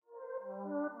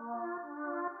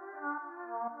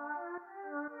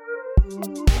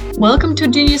Welcome to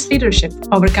Genius Leadership,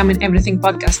 Overcoming Everything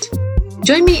podcast.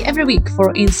 Join me every week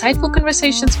for insightful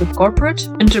conversations with corporate,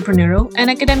 entrepreneurial, and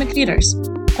academic leaders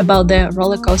about their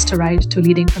roller coaster ride to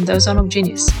leading from their zone of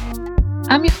genius.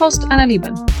 I'm your host, Anna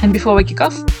Lieben, and before we kick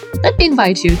off, let me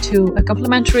invite you to a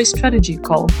complimentary strategy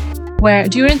call, where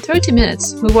during 30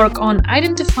 minutes we work on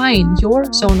identifying your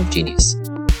zone of genius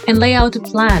and lay out a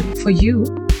plan for you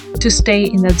to stay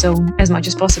in that zone as much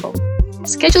as possible.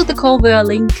 Schedule the call via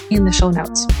link in the show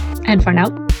notes. And for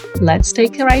now, let's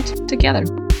take a ride together.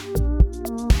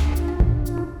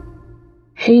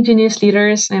 Hey, Genius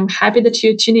Leaders, I'm happy that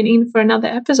you're tuning in for another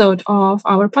episode of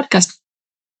our podcast.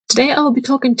 Today, I'll be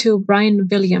talking to Brian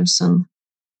Williamson.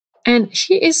 And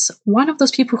he is one of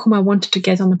those people whom I wanted to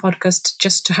get on the podcast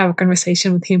just to have a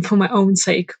conversation with him for my own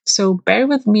sake. So bear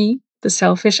with me, the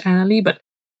selfish Anna Lieben.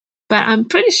 But I'm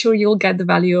pretty sure you'll get the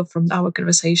value from our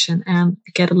conversation and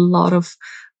get a lot of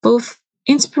both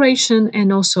inspiration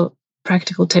and also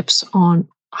practical tips on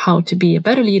how to be a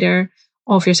better leader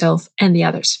of yourself and the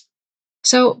others.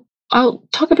 So I'll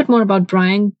talk a bit more about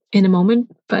Brian in a moment,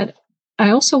 but I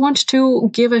also want to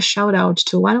give a shout out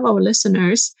to one of our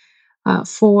listeners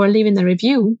for leaving a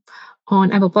review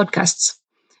on Apple Podcasts.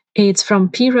 It's from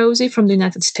P. Rosie from the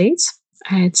United States.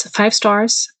 It's 5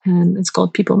 stars and it's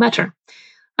called People Matter.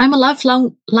 I'm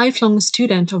a lifelong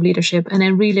student of leadership, and I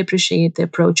really appreciate the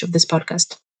approach of this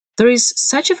podcast. There is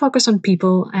such a focus on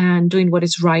people and doing what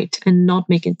is right and not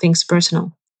making things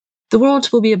personal. The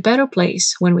world will be a better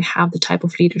place when we have the type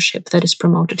of leadership that is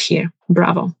promoted here.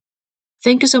 Bravo.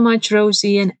 Thank you so much,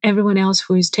 Rosie, and everyone else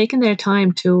who is taking their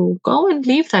time to go and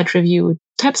leave that review.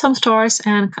 Type some stars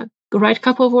and write a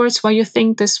couple of words why you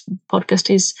think this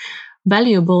podcast is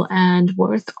valuable and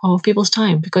worth of people's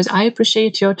time, because I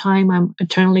appreciate your time. I'm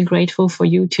eternally grateful for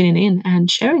you tuning in and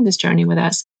sharing this journey with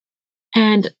us.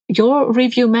 And your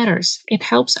review matters. It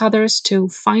helps others to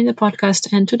find the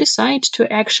podcast and to decide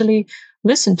to actually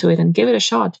listen to it and give it a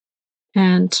shot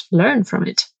and learn from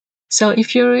it. So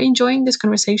if you're enjoying these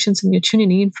conversations and you're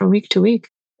tuning in from week to week,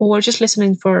 or just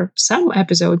listening for some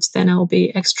episodes, then I'll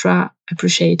be extra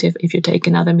appreciative if you take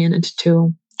another minute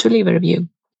to leave a review.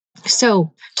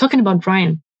 So, talking about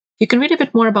Brian, you can read a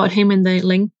bit more about him in the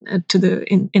link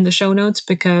in the show notes,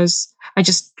 because I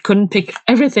just couldn't pick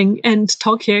everything and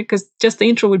talk here because just the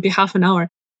intro would be half an hour.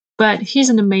 But he's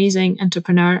an amazing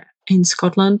entrepreneur in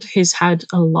Scotland. He's had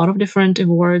a lot of different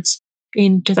awards.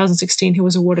 In 2016, he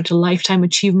was awarded a Lifetime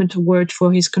Achievement Award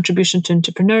for his contribution to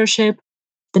entrepreneurship.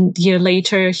 The year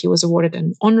later, he was awarded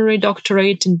an honorary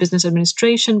doctorate in business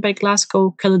administration by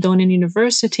Glasgow Caledonian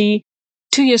University.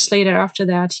 2 years later, after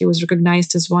that, he was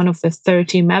recognized as one of the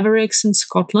 30 Mavericks in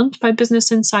Scotland by Business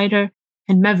Insider.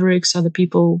 And Mavericks are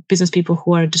the business people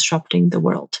who are disrupting the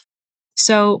world.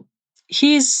 So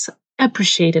he's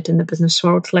appreciated in the business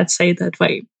world, let's say it that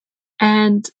way.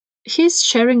 And he's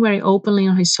sharing very openly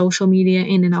on his social media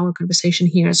and in our conversation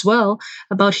here as well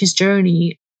about his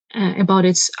journey, about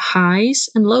its highs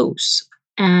and lows,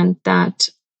 and that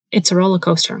it's a roller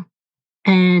coaster.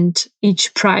 And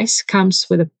each prize comes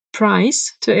with a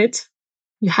price to it.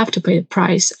 You have to pay a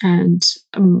price and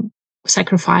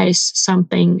sacrifice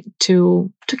something to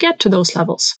get to those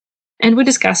levels. And we're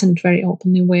discussing it very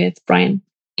openly with Brian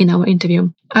in our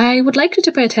interview. I would like you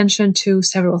to pay attention to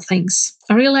several things.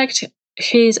 I really liked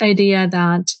his idea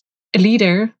that a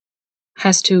leader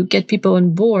has to get people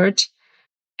on board,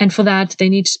 and for that they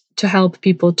need to help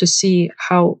people to see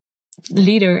how the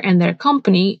leader and their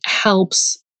company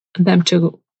helps them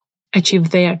to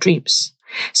achieve their dreams.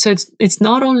 So it's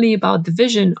not only about the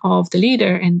vision of the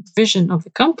leader and vision of the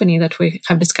company that we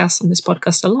have discussed on this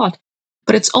podcast a lot,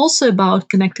 but it's also about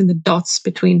connecting the dots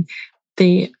between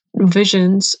the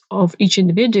visions of each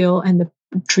individual and the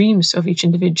dreams of each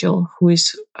individual who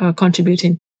is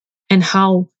contributing, and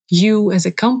how you as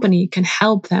a company can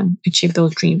help them achieve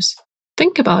those dreams.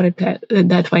 Think about it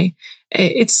that way.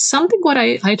 It's something what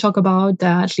I talk about,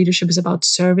 that leadership is about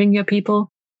serving your people.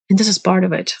 And this is part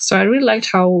of it. So I really liked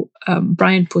how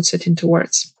Brian puts it into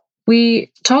words. We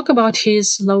talk about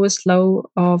his lowest low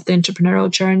of the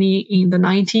entrepreneurial journey in the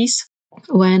 90s,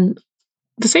 when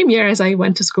the same year as I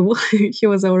went to school, he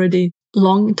was already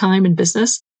long time in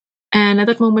business. And at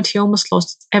that moment, he almost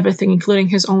lost everything, including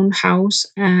his own house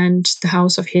and the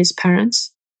house of his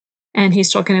parents. And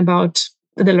he's talking about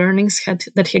the learnings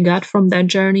that he got from that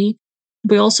journey.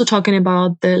 We're also talking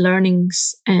about the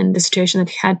learnings and the situation that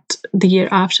he had the year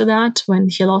after that, when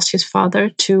he lost his father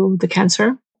to the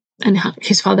cancer. And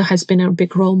his father has been a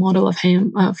big role model of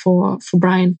him for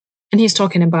Brian. And he's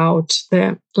talking about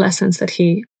the lessons that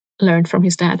he learned from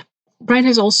his dad. Brian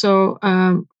has also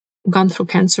gone through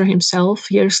cancer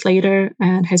himself years later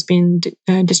and has been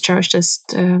discharged as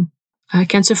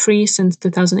cancer-free since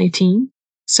 2018.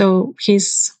 So he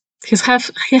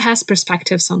has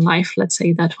perspectives on life, let's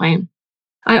say that way.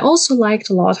 I also liked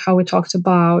a lot how we talked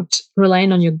about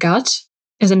relying on your gut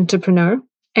as an entrepreneur,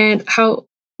 and how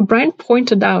Brian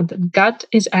pointed out that gut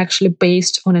is actually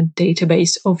based on a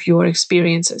database of your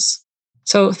experiences.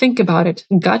 So think about it.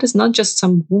 Gut is not just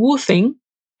some woo thing,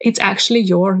 it's actually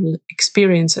your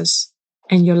experiences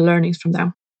and your learnings from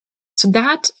them. So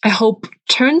that, I hope,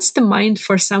 turns the mind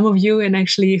for some of you and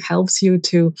actually helps you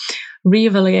to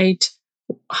reevaluate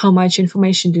how much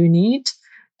information do you need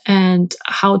and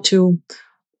how to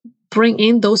bring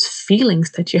in those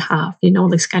feelings that you have,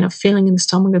 this kind of feeling in the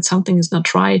stomach that something is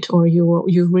not right, or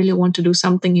you really want to do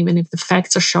something, even if the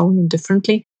facts are showing you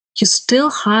differently. You still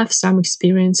have some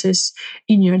experiences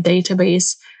in your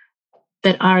database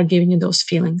that are giving you those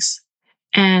feelings.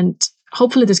 And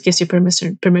hopefully this gives you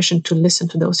permission to listen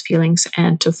to those feelings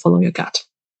and to follow your gut.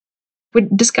 We're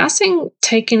discussing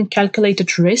taking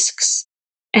calculated risks.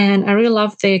 And I really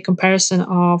love the comparison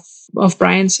of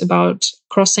Brian's about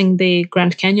crossing the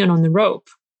Grand Canyon on the rope,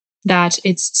 that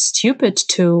it's stupid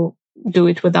to do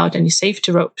it without any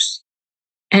safety ropes.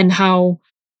 And how,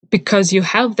 because you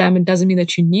have them, it doesn't mean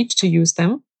that you need to use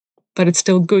them, but it's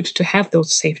still good to have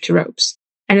those safety ropes.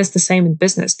 And it's the same in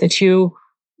business, that you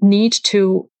need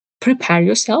to prepare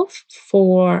yourself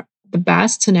for the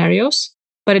best scenarios,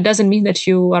 but it doesn't mean that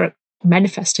you are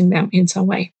manifesting them in some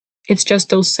way. It's just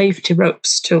those safety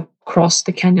ropes to cross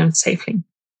the canyon safely.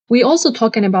 We also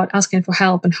talking about asking for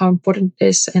help and how important it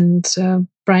is, and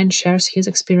Brian shares his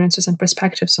experiences and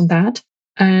perspectives on that.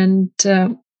 And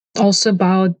also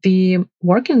about the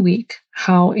working week,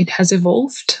 how it has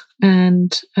evolved.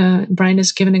 And Brian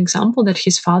has given an example that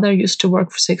his father used to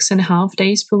work for 6.5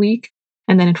 days per week,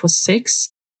 and then it was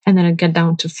 6, and then it got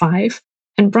down to 5.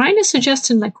 And Brian is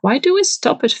suggesting, like, why do we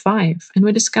stop at 5? And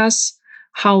we discuss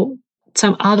how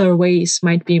some other ways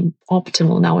might be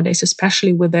optimal nowadays,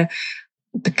 especially with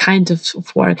the kind of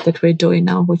work that we're doing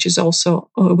now, which is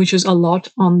a lot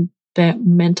on the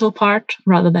mental part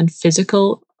rather than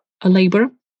physical labor.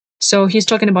 So he's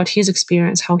talking about his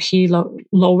experience, how he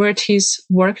lowered his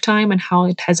work time and how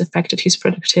it has affected his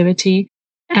productivity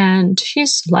and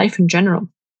his life in general.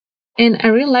 And I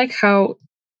really like how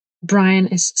Brian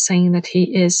is saying that he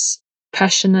is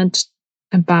passionate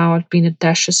about being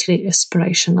audaciously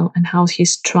aspirational, and how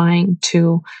he's trying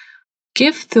to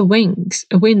give a wind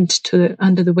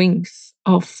under the wings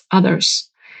of others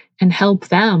and help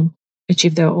them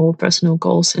achieve their own personal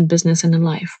goals in business and in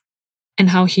life, and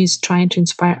how he's trying to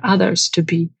inspire others to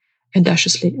be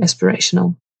audaciously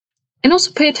aspirational. And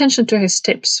also pay attention to his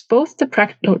tips, both the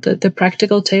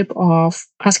practical tip of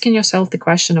asking yourself the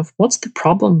question of what's the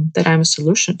problem that I'm a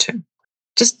solution to.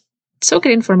 Just soak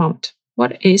it in for a moment.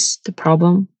 What is the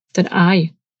problem that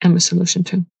I am a solution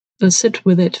to? Let's sit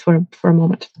with it for a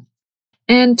moment.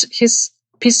 And his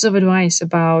pieces of advice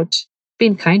about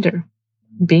being kinder,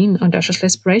 being audaciously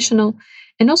aspirational,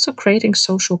 and also creating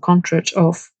social contract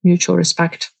of mutual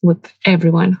respect with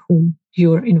everyone whom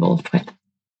you're involved with.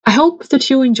 I hope that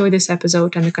you enjoy this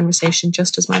episode and the conversation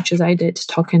just as much as I did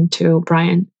talking to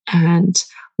Brian, and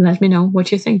let me know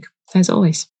what you think, as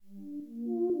always.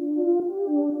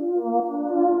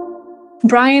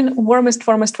 Brian, warmest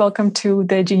welcome to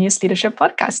the Genius Leadership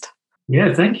Podcast.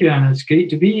 Yeah, thank you, Anna. It's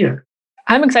great to be here.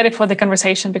 I'm excited for the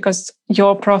conversation because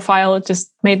your profile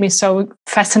just made me so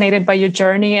fascinated by your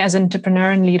journey as an entrepreneur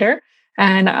and leader.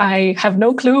 And I have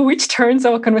no clue which turns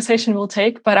our conversation will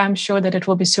take, but I'm sure that it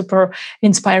will be super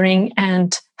inspiring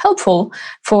and helpful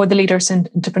for the leaders and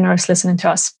entrepreneurs listening to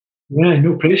us. Yeah,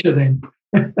 no pressure then.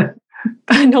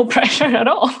 No pressure at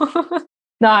all.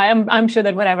 No, I'm sure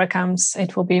that whatever comes,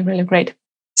 it will be really great.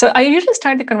 So I usually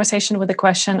start the conversation with the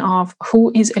question of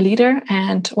who is a leader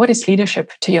and what is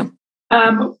leadership to you?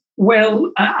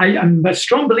 Well, I'm a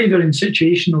strong believer in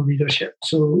situational leadership.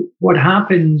 So what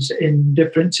happens in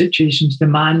different situations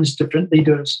demands different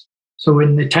leaders. So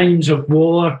in the times of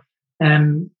war,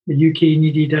 the UK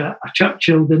needed a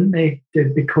Churchill, didn't they?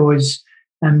 Because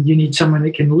you need someone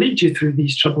that can lead you through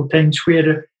these troubled times,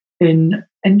 where in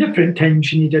different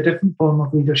times you need a different form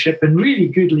of leadership. And really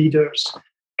good leaders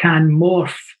can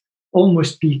morph,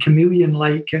 almost be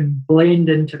chameleon-like, and blend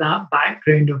into that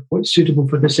background of what's suitable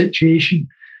for the situation.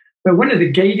 But one of the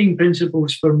guiding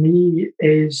principles for me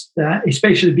is that,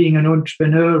 especially being an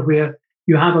entrepreneur, where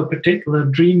you have a particular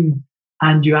dream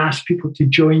and you ask people to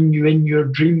join you in your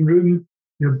dream room,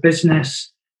 your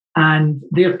business, and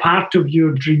they're part of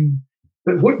your dream.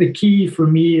 But what the key for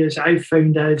me is, I've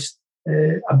found as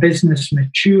a business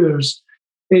matures,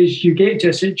 is you get to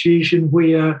a situation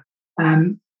where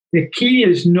the key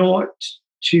is not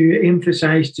to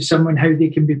emphasize to someone how they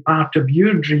can be part of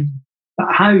your dream,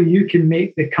 but how you can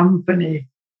make the company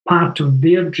part of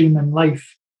their dream in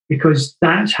life, because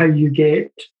that's how you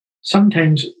get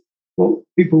sometimes what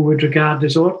people would regard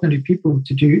as ordinary people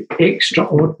to do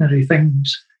extraordinary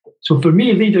things. So for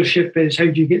me, leadership is how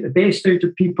do you get the best out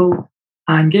of people?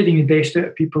 And getting the best out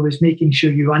of people is making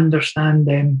sure you understand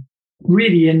them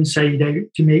really inside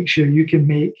out to make sure you can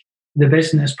make the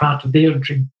business part of their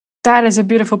dream. That is a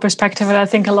beautiful perspective that I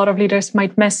think a lot of leaders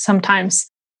might miss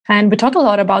sometimes. And we talk a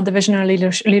lot about the visionary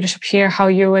leadership here, how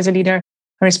you as a leader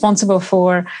are responsible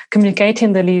for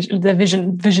communicating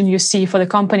the vision you see for the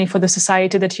company, for the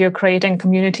society that you're creating,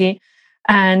 community.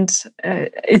 And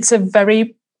it's a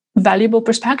very valuable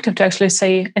perspective to actually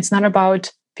say it's not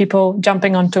about people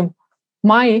jumping onto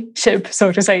my ship,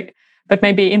 so to say, but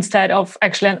maybe instead of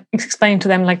actually explaining to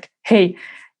them like, hey,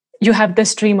 you have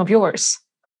this dream of yours.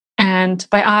 And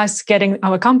by us getting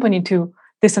our company to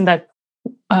this and that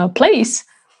place,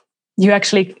 you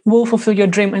actually will fulfill your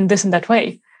dream in this and that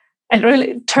way. And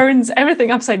really turns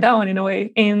everything upside down in a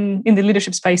way in the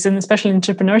leadership space, and especially in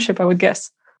entrepreneurship, I would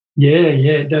guess. Yeah,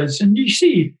 it does. And you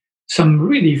see some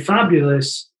really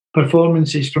fabulous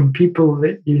performances from people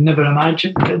that you never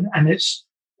imagined. And it's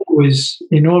always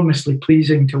enormously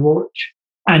pleasing to watch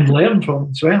and learn from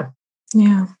as well.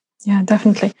 Yeah,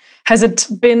 definitely. Has it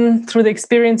been through the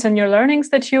experience and your learnings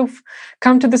that you've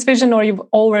come to this vision, or you've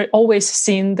always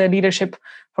seen the leadership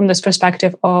from this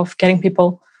perspective of getting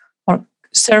people or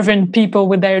serving people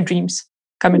with their dreams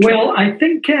coming true? Well, I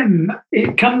think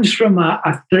it comes from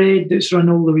a thread that's run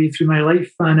all the way through my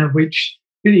life, Anna, which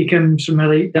really comes from my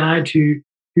late dad, who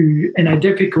in a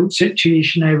difficult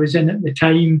situation I was in at the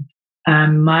time,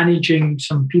 managing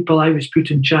some people. I was put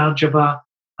in charge of a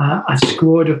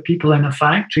squad of people in a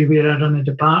factory where I run a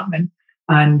department.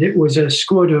 And it was a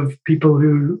squad of people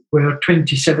who were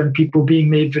 27 people being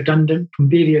made redundant from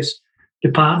various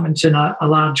departments in a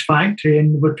large factory,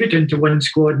 and were put into one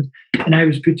squad, and I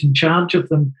was put in charge of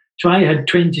them. So I had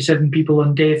 27 people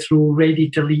on death row ready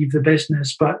to leave the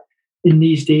business. But in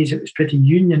these days, it was pretty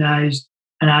unionized,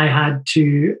 and I had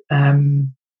to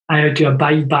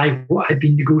abide by what had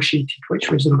been negotiated,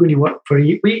 which was they were going to work for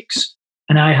 8 weeks.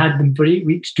 And I had them for 8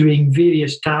 weeks doing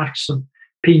various tasks of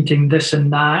painting this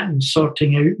and that and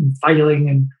sorting out and filing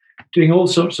and doing all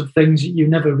sorts of things that you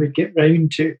never would get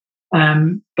round to.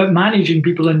 But managing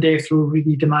people in death row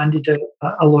really demanded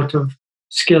a lot of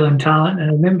skill and talent.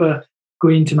 And I remember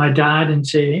going to my dad and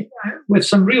saying, with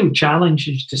some real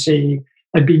challenges, to say,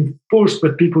 I'd been forced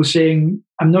with people saying,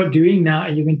 I'm not doing that.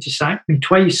 Are you going to sack me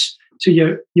twice? So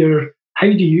how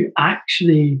do you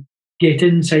actually get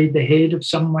inside the head of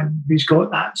someone who's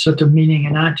got that sort of meaning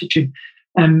and attitude?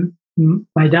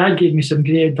 My dad gave me some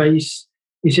great advice.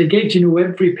 He said, get to know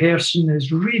every person as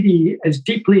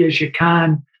deeply as you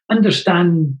can,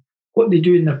 understand what they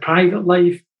do in their private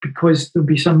life, because there'll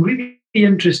be some really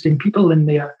interesting people in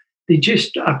there. They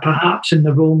just are perhaps in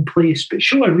the wrong place, but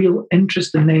show a real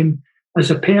interest in them as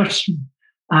a person.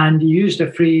 And he used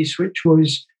a phrase which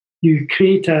was, you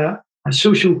create a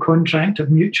social contract of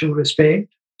mutual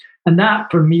respect. And that,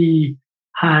 for me,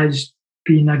 has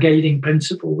been a guiding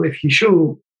principle. If you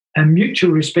show a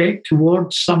mutual respect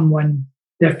towards someone,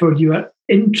 therefore you are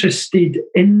interested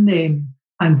in them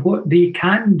and what they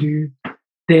can do,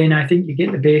 then I think you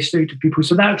get the best out of people.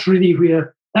 So that's really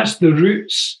that's the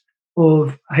roots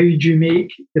of how do you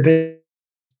make the best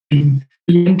team,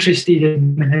 be interested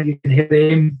in them and how you can help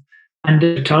them, and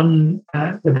in return,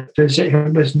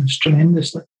 the business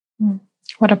tremendously.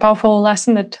 What a powerful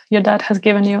lesson that your dad has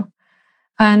given you.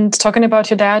 And talking about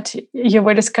your dad, you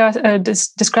were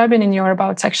describing in your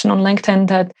About section on LinkedIn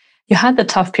that you had the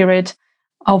tough period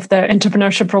of the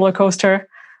entrepreneurship roller coaster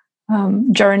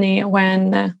journey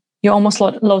when you almost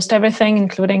lost everything,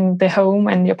 including the home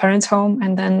and your parents' home.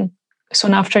 And then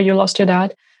soon after you lost your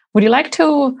dad. Would you like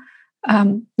to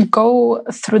go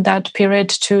through that period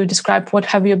to describe what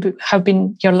have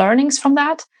been your learnings from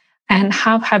that, and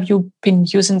how have you been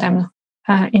using them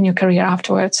in your career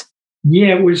afterwards?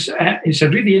 Yeah, it's a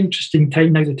really interesting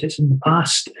time now that it's in the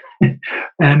past.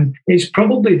 It's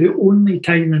probably the only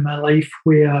time in my life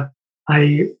where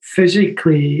I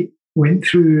physically went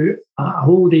through a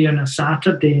whole day on a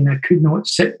Saturday and I could not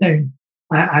sit down.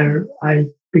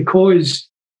 Because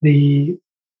the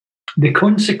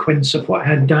consequence of what I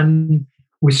had done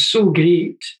was so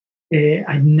great.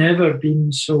 I'd never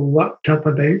been so worked up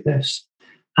about this.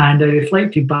 And I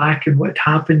reflected back on what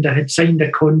happened. I had signed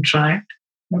a contract.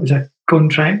 It was a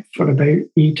contract for about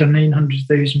 £800,000 or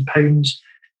 £900,000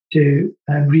 to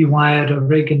rewire a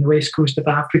rig in the west coast of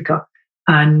Africa.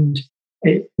 And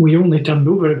we only turned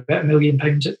over about £1 million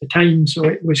at the time, so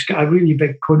it was a really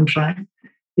big contract.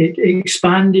 It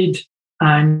expanded,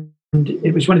 and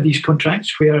it was one of these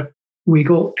contracts where we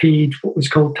got paid what was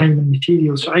called time and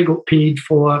material. So I got paid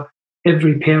for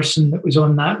every person that was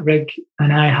on that rig,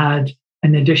 and I had,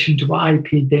 in addition to what I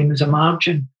paid them as a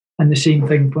margin, and the same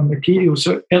thing for material.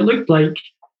 So it looked like,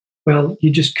 well, you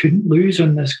just couldn't lose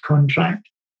on this contract.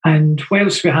 And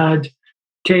whilst we had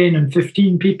 10 and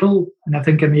 15 people, and I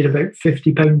think I made about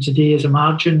 £50 a day as a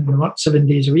margin, and we worked 7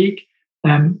 days a week,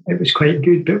 it was quite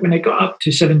good. But when I got up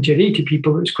to 70 or 80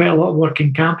 people, it was quite a lot of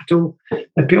working capital.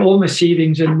 I put all my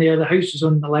savings in there. The house was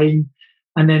on the line.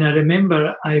 And then I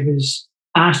remember I was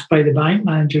asked by the bank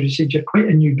manager, he said, "You're quite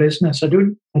a new business. I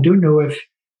don't know if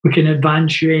we can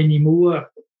advance you any more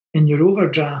in your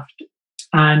overdraft."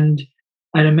 And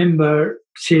I remember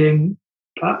saying,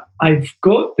 "I've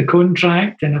got the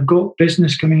contract and I've got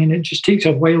business coming in. It just takes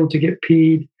a while to get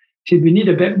paid." He said, "We need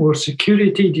a bit more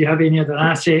security. Do you have any other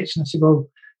assets?" And I said, "Well,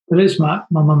 there is my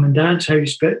mum and dad's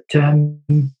house, but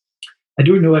I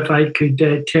don't know if I could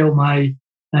tell my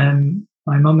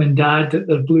mum and dad that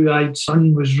their blue-eyed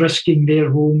son was risking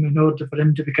their home in order for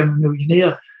him to become a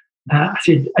millionaire." I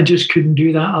said, "I just couldn't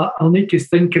do that. I'll need to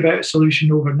think about a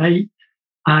solution overnight."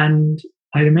 And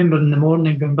I remember in the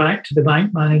morning going back to the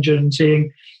bank manager and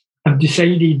saying, "I've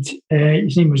decided,"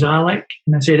 his name was Alec,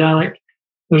 and I said, "Alec,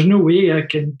 there's no way I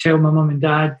can tell my mum and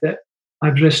dad that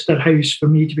I've risked their house for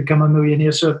me to become a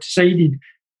millionaire. So I've decided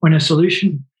on a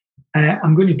solution.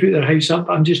 I'm going to put their house up.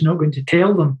 I'm just not going to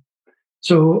tell them."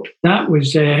 So that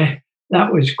was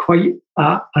quite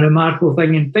a remarkable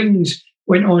thing, and things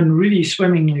went on really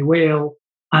swimmingly well.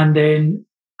 And then,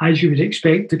 as you would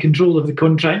expect, the control of the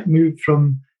contract moved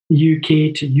from the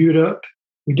UK to Europe.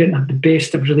 We didn't have the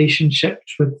best of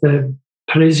relationships with the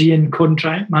Parisian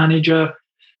contract manager.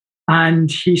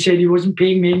 And he said he wasn't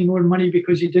paying me any more money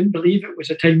because he didn't believe it was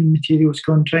a time and materials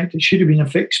contract. It should have been a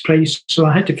fixed price. So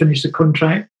I had to finish the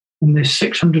contract, and the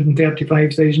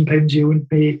 £635,000 he owed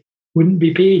me wouldn't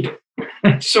be paid.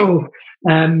 So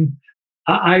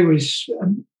I was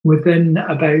within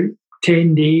about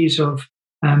 10 days of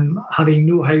having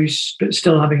no house, but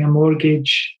still having a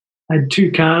mortgage. I had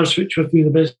 2 cars, which were through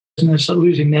the business.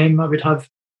 Losing them, I would have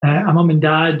a mum and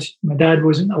dad. My dad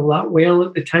wasn't all that well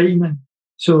at the time, and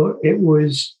so it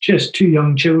was just 2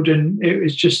 young children. It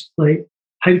was just like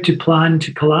how to plan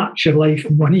to collapse your life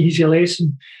in one easy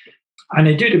lesson. And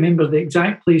I do remember the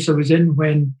exact place I was in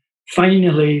when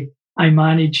finally I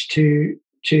managed to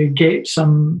get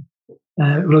some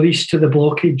release to the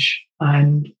blockage,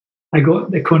 and I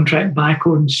got the contract back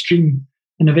on stream,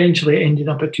 and eventually it ended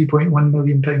up a £2.1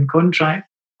 million contract.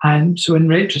 And so in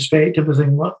retrospect,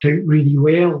 everything worked out really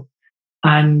well.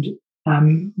 And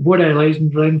what I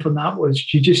learned from that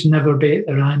was you just never bet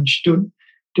the ranch. Don't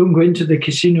go into the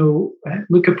casino.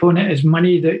 Look upon it as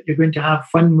money that you're going to have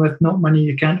fun with, not money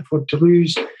you can't afford to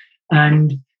lose.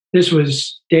 And this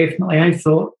was definitely, I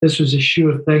thought this was a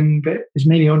sure thing, but as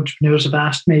many entrepreneurs have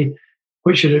asked me,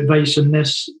 "What's your advice on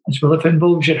this?" As well, if it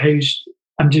involves your house,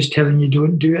 I'm just telling you,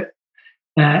 don't do it.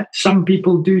 Some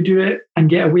people do it and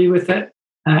get away with it.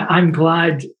 I'm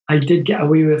glad I did get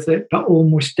away with it, but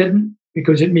almost didn't,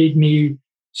 because it made me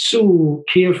so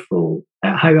careful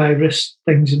at how I risked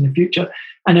things in the future.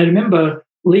 And I remember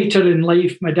later in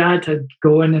life, my dad had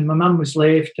gone and my mum was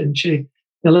left, and they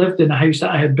lived in a house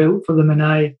that I had built for them. And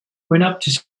I went up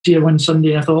to see her one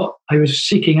Sunday, and I thought I was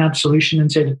seeking absolution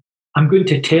and said, "I'm going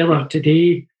to tell her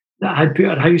today that I had put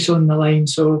her house on the line."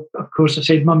 So, of course, I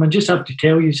said, "Mum, I just have to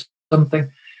tell you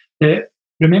something.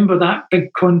 Remember that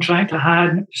big contract I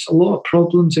had? There's a lot of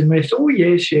problems in West." "Oh,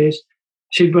 yes, yes."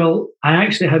 I said, "Well, I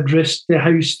actually had risked the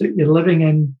house that you're living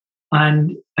in,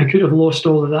 and I could have lost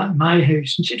all of that in my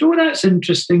house." And she said, "Oh, that's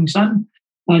interesting, son."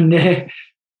 And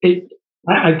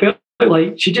I felt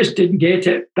like she just didn't get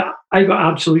it, but I got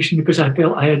absolution because I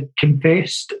felt I had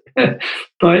confessed. And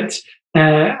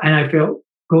I felt,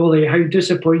 golly, how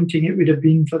disappointing it would have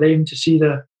been for them to see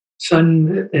their son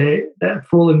that had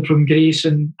fallen from grace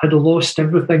and had lost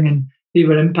everything, and they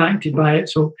were impacted by it.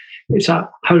 So it's a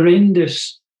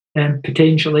horrendous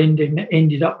potential ending that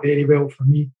ended up very well for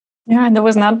me. Yeah, and that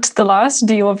was not the last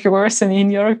deal of yours in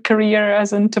your career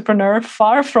as an entrepreneur,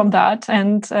 far from that.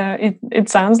 And it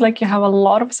sounds like you have a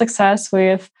lot of success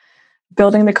with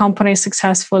building the company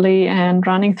successfully and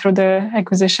running through the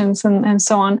acquisitions and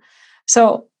so on.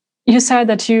 So you said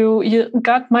that you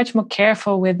got much more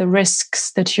careful with the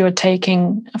risks that you're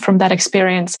taking from that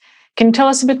experience. Can you tell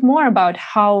us a bit more about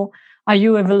how are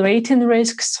you evaluating the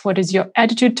risks? What is your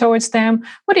attitude towards them?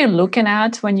 What are you looking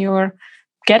at when you're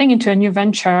getting into a new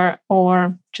venture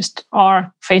or just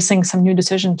are facing some new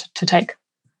decision to take?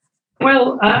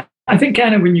 Well, I think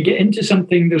kind of when you get into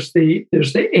something, there's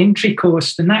the entry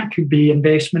cost, and that could be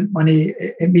investment money.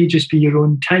 It may just be your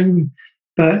own time,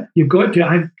 but you've got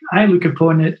to. I look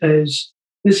upon it as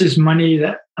this is money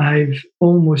that I've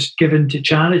almost given to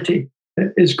charity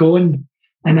that is gone,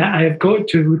 and I have got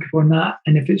to look upon that.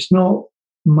 And if it's not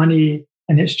money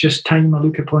and it's just time, I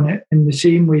look upon it in the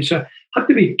same way. So I have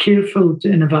to be careful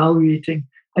in evaluating.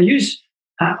 I use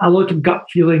a lot of gut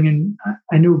feeling, and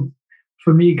I know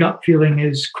for me, gut feeling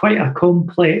is quite a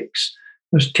complex.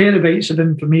 There's terabytes of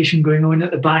information going on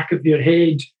at the back of your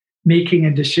head, making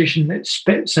a decision that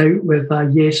spits out with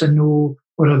a yes, a no,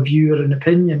 or a view or an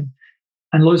opinion.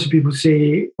 And lots of people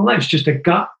say, well, that's just a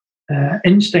gut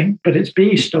instinct, but it's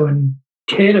based on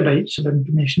terabytes of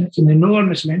information. It's an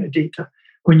enormous amount of data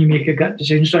when you make a gut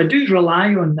decision. So I do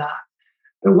rely on that.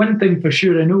 But one thing for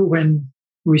sure, I know when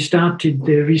we started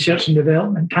the research and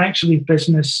development tax relief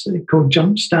business called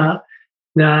Jumpstart,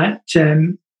 that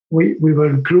we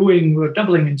were growing, we were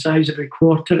doubling in size every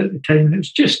quarter at the time. And it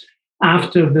was just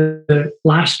after the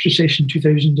last recession,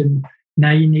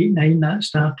 2009, 8, 9, that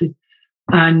started.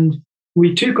 And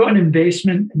we took on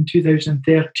investment in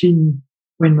 2013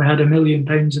 when we had £1 million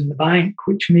in the bank,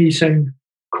 which may sound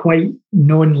quite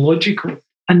non-logical.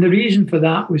 And the reason for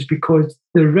that was because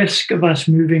the risk of us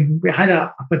moving, we had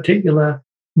a particular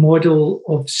model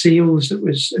of sales that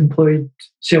was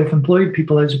self-employed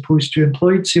people as opposed to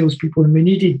employed salespeople, and we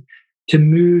needed to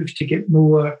move to get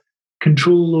more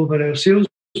control over our sales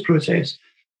process.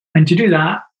 And to do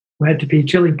that, we had to pay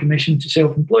chilling commission to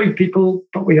self-employed people,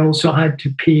 but we also had to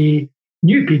pay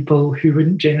new people who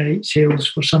wouldn't generate sales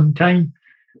for some time.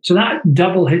 So that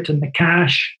double hit on the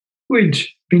cash would have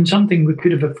been something we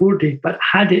could have afforded, but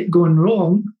had it gone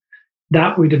wrong,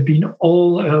 that would have been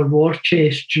all our war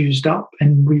chest used up,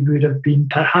 and we would have been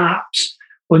perhaps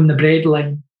on the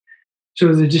breadline.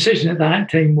 So the decision at that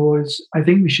time was, I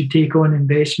think we should take on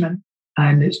investment,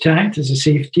 and it's to act as a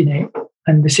safety net.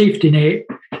 And the safety net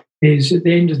is at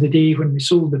the end of the day, when we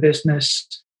sold the business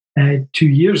 2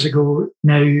 years ago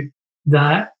now,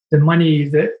 that the money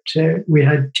that we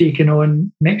had taken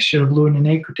on, mixture of loan and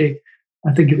equity,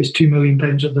 I think it was £2 million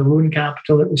of the loan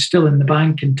capital. It was still in the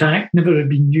bank intact, never had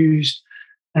been used.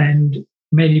 And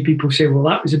many people say, well,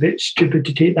 that was a bit stupid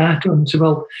to take that on. So,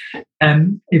 well,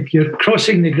 if you're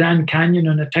crossing the Grand Canyon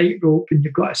on a tightrope and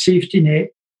you've got a safety net,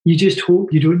 you just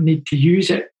hope you don't need to use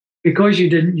it. Because you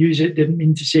didn't use it didn't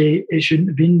mean to say it shouldn't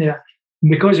have been there. And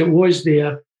because it was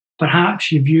there,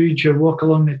 perhaps you viewed your walk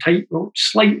along the tightrope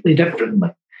slightly differently.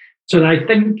 So I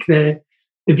think the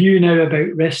view now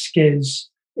about risk is,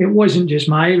 it wasn't just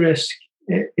my risk.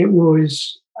 It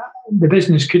was the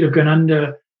business could have gone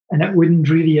under and it wouldn't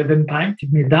really have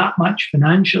impacted me that much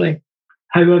financially.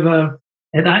 However,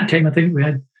 at that time, I think we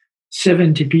had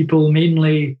 70 people,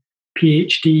 mainly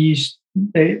PhDs.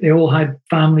 They all had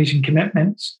families and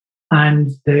commitments.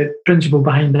 And the principle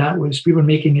behind that was we were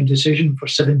making a decision for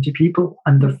 70 people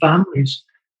and their families.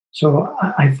 So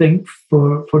I think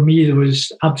for me, there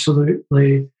was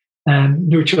absolutely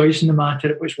no choice in the matter.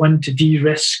 It was one to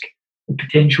de-risk the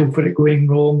potential for it going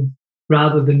wrong,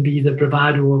 rather than be the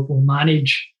bravado of we'll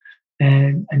manage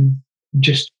and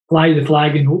just fly the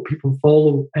flag and hope people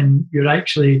follow. And you're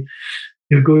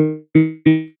going,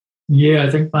 yeah, I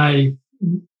think my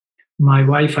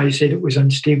Wi-Fi said it was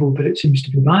unstable, but it seems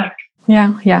to be back.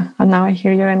 Yeah. And now I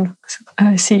hear you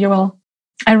and see you well.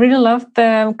 I really love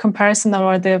the comparison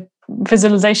or the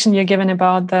visualization you're given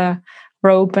about the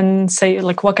rope and say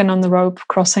like walking on the rope,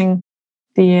 crossing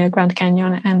the Grand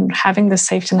Canyon and having the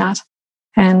safety net.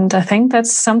 And I think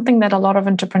that's something that a lot of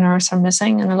entrepreneurs are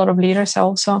missing, and a lot of leaders are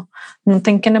also not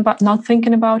thinking about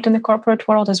in the corporate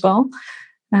world as well.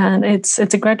 And it's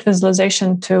a great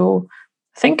visualization to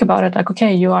think about it. Like,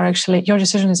 okay, your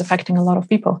decision is affecting a lot of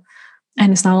people,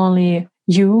 and it's not only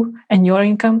you and your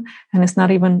income, and it's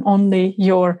not even only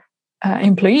your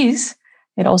employees.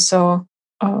 It also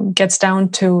gets down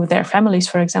to their families.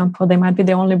 For example, they might be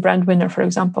the only breadwinner, for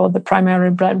example, the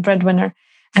primary breadwinner,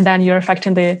 and then you're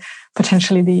affecting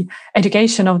potentially the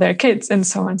education of their kids and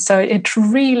so on. So it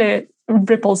really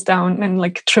ripples down and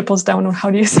like triples down, or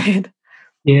how do you say it?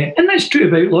 Yeah, and that's true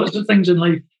about lots of things in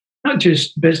life, not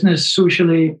just business,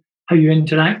 socially, how you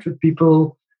interact with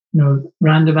people,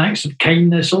 random acts of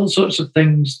kindness, all sorts of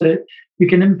things that you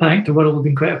can impact the world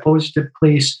in quite a positive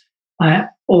place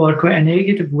or quite a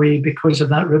negative way because of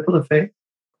that ripple effect.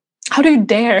 How do you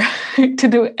dare to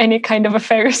do any kind of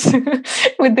affairs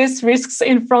with these risks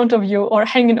in front of you or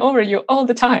hanging over you all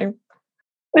the time?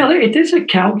 Well, it is a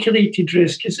calculated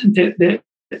risk, isn't it? That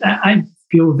I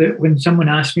feel that when someone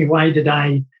asks me why did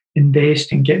I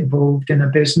invest and get involved in a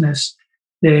business,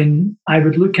 then I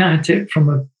would look at it from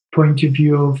a point of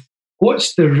view of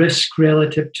what's the risk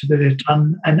relative to the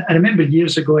return. And I remember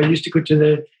years ago, I used to go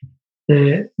to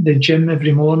the gym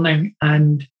every morning,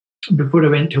 and before I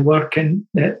went to work, and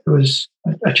there was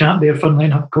a chap there, funnily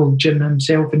enough, called Jim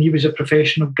himself, and he was a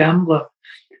professional gambler.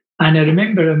 And I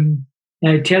remember him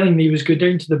telling me he was going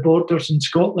down to the Borders in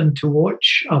Scotland to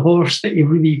watch a horse that he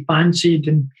really fancied.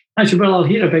 And I said, well, I'll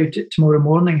hear about it tomorrow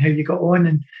morning, how you got on.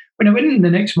 And when I went in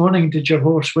the next morning, did your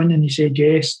horse win? And he said,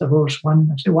 yes, the horse won.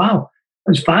 I said, wow,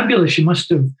 that was fabulous. You must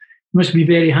be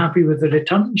very happy with the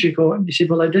returns you got. And he said,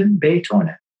 well, I didn't bet on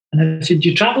it. And I said,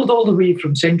 you travelled all the way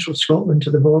from central Scotland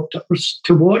to the Borders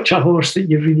to watch a horse that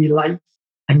you really liked,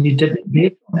 and you didn't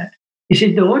bet on it. He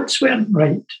said, the odds weren't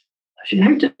right. I said,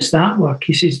 how does that work?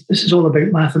 He says, this is all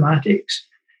about mathematics.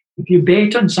 If you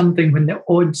bet on something when the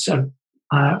odds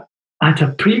are at a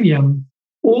premium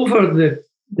over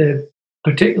the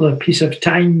particular piece of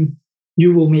time,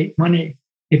 you will make money.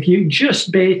 If you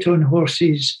just bet on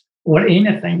horses or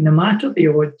anything, no matter the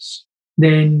odds,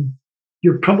 then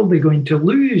you're probably going to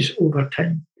lose over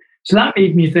time. So that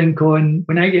made me think on,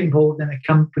 when I get involved in a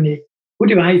company, what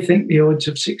do I think the odds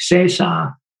of success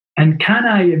are? And can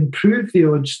I improve the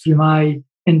odds through my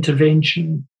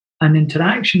intervention and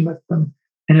interaction with them?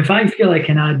 And if I feel I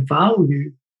can add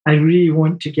value, I really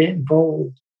want to get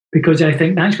involved, because I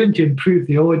think that's going to improve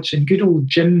the odds. And good old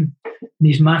Jim,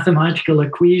 his mathematical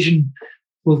equation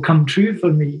will come true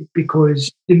for me,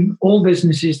 because in all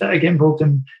businesses that I get involved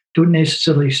in don't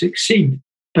necessarily succeed,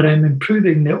 but I'm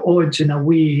improving the odds in a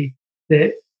way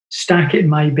that stack it in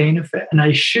my benefit. And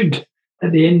I should,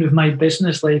 at the end of my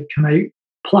business life, come out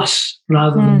plus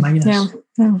rather than minus.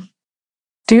 Yeah.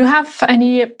 Do you have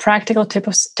any practical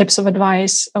tips of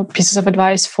advice or pieces of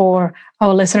advice for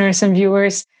our listeners and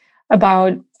viewers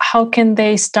about how can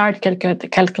they start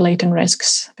calculating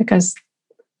risks? Because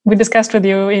we discussed with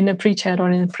you in a pre-chat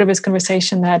or in a previous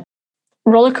conversation that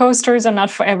roller coasters are not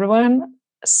for everyone.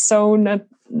 So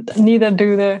neither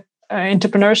do the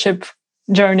entrepreneurship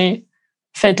journey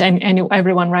fit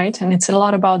everyone, right? And it's a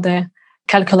lot about the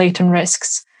calculating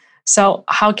risks. So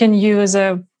how can you, as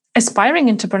a aspiring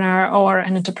entrepreneur or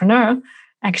an entrepreneur,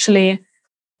 actually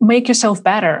make yourself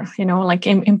better? Like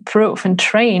improve and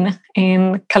train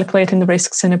in calculating the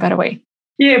risks in a better way.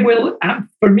 Yeah, well,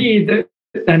 for me, the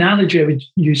analogy I would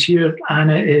use here,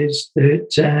 Anna, is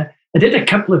that I did a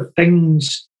couple of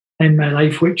things in my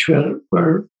life which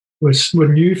were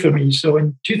new for me. So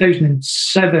in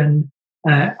 2007,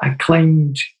 I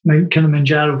climbed Mount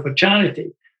Kilimanjaro for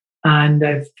charity. And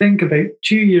I think about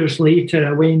 2 years later,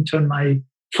 I went on my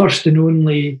first and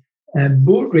only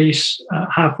boat race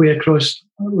halfway across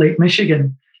Lake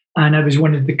Michigan, and I was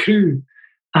one of the crew.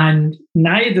 And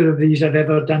neither of these I've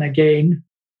ever done again.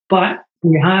 But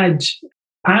we had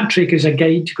Patrick as a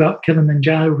guide to go up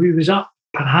Kilimanjaro, who was up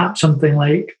perhaps something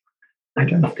like,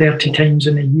 30 times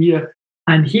in a year.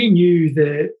 And he knew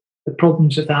the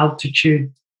problems with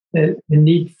altitude, the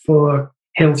need for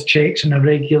health checks on a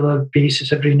regular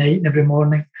basis every night and every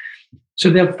morning. So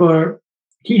therefore,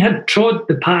 he had trod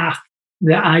the path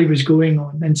that I was going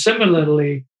on. And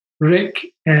similarly, Rick,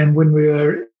 when we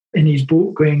were in his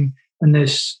boat going on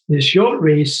this yacht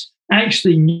race,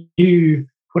 actually knew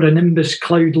what a nimbus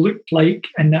cloud looked like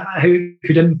and how it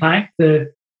could impact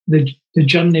the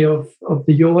journey of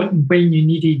the yacht, and when you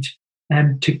needed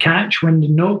to catch wind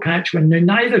and not catch wind. Now,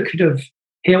 neither could have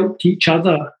helped each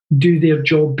other do their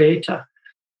job better.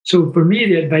 So for me,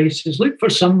 the advice is look for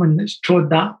someone that's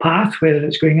trod that path, whether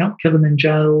it's going up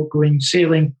Kilimanjaro, going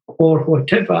sailing, or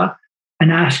whatever,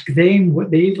 and ask them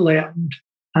what they've learned.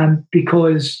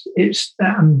 Because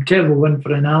I'm a terrible one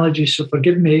for analogies, so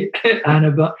forgive me,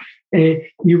 Anna, but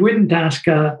you wouldn't ask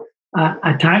a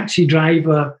taxi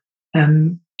driver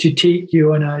to take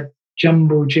you on a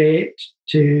jumbo jet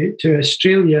to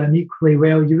Australia, and equally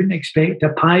well, you wouldn't expect a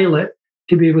pilot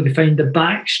to be able to find the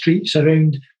back streets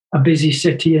around a busy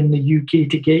city in the UK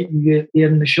to get you there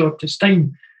in the shortest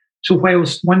time. So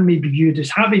whilst one may be viewed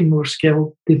as having more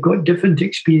skill, they've got different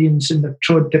experience and they've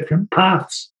trod different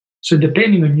paths. So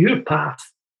depending on your path,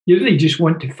 you really just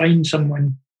want to find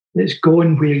someone that's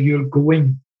gone where you're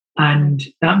going. And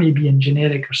that may be in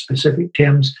generic or specific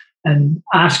terms, and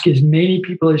ask as many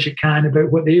people as you can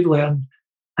about what they've learned.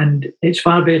 And it's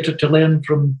far better to learn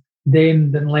from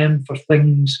them than learn for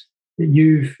things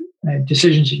that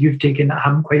decisions that you've taken that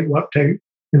haven't quite worked out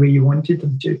the way you wanted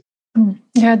them to.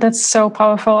 Yeah, that's so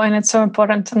powerful and it's so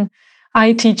important. And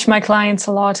I teach my clients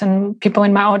a lot and people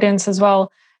in my audience as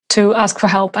well to ask for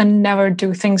help and never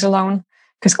do things alone.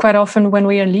 Because quite often when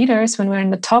we are leaders, when we're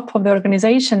in the top of the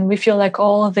organization, we feel like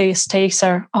all of the stakes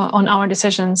are on our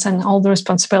decisions and all the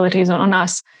responsibilities are on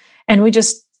us. And we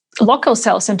just lock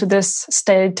ourselves into this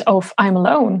state of I'm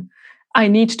alone. I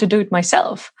need to do it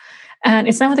myself. And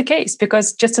it's never the case,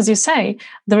 because just as you say,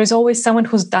 there is always someone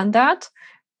who's done that.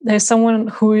 There's someone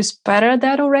who is better at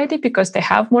that already because they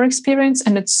have more experience.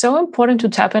 And it's so important to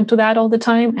tap into that all the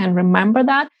time and remember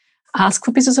that. Ask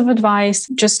for pieces of advice,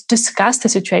 just discuss the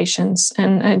situations.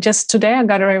 And just today, I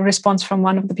got a response from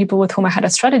one of the people with whom I had a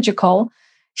strategy call.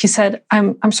 He said,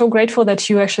 I'm so grateful that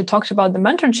you actually talked about the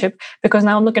mentorship, because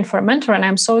now I'm looking for a mentor, and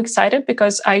I'm so excited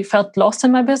because I felt lost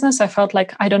in my business. I felt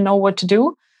like I don't know what to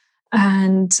do.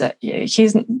 And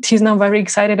he's now very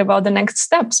excited about the next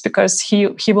steps, because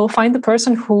he will find the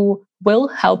person who will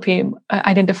help him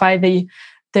identify the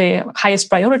highest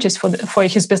priorities for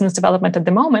his business development at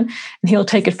the moment, and he'll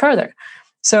take it further.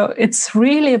 So it's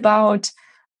really about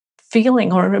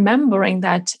feeling or remembering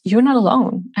that you're not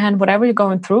alone, and whatever you're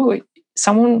going through,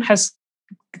 someone has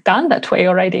done that way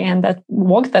already and that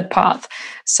walked that path.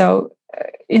 So,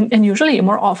 and usually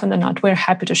more often than not, we're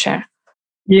happy to share.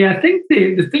 Yeah, I think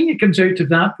the thing that comes out of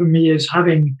that for me is,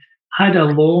 having had a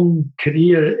long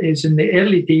career, is in the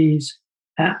early days,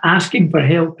 asking for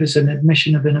help is an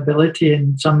admission of inability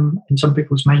in some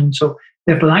people's minds. So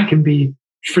therefore that can be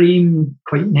framed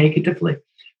quite negatively.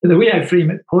 But the way I frame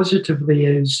it positively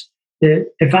is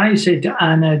that if I said to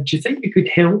Anna, do you think you could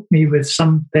help me with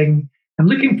something? I'm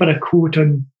looking for a quote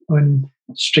on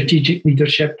strategic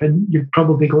leadership, and you've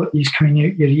probably got these coming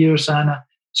out your ears, Anna.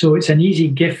 So it's an easy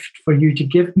gift for you to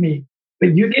give me,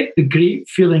 but you get the great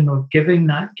feeling of giving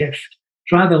that gift.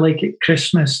 It's rather like at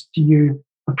Christmas. Do you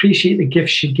appreciate the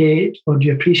gifts you get, or do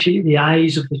you appreciate the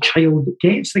eyes of the child that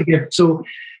gets the gift? So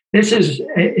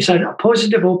it's a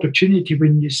positive opportunity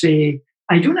when you say,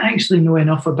 I don't actually know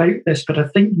enough about this, but I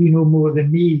think you know more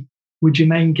than me. Would you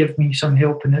mind giving me some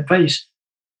help and advice?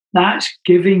 That's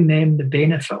giving them the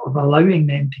benefit of allowing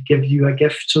them to give you a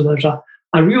gift. So there's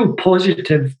a real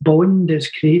positive bond is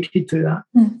created through that.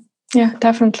 Yeah,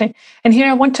 definitely. And here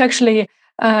I want to actually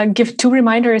give 2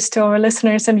 reminders to our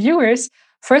listeners and viewers.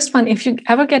 First one, if you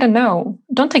ever get a no,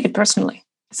 don't take it personally.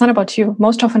 It's not about you.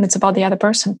 Most often it's about the other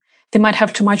person. They might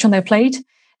have too much on their plate.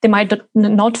 They might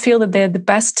not feel that they're the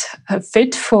best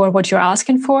fit for what you're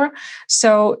asking for.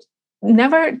 So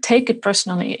never take it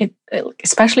personally,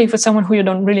 especially if it's someone who you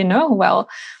don't really know well.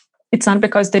 It's not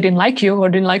because they didn't like you or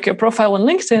didn't like your profile on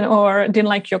LinkedIn or didn't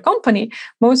like your company.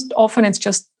 Most often it's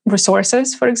just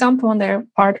resources, for example, on their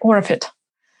part, or a fit.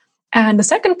 And the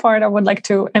second part I would like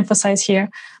to emphasize here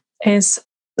is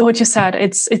what you said.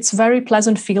 It's very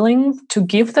pleasant feeling to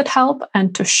give that help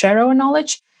and to share our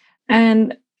knowledge.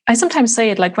 And I sometimes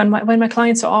say it like when my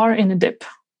clients are in a dip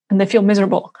and they feel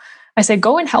miserable, I say,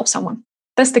 go and help someone.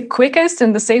 That's the quickest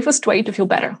and the safest way to feel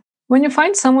better. When you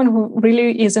find someone who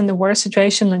really is in the worst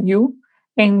situation than you,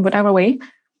 in whatever way,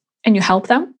 and you help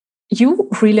them, you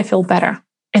really feel better.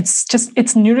 It's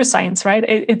neuroscience, right?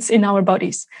 It's in our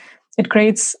bodies. It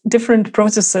creates different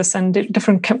processes and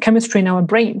different chemistry in our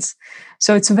brains.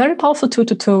 So it's a very powerful tool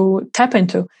to tap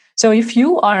into. So if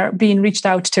you are being reached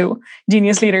out to,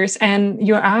 genius leaders, and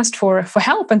you're asked for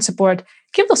help and support,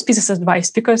 give those pieces of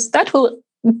advice, because that will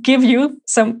give you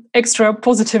some extra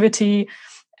positivity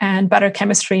and better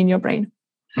chemistry in your brain.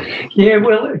 Yeah,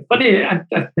 well, funny,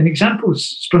 an example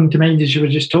sprung to mind as you were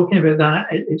just talking about that.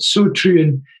 It's so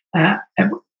true. And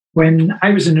when I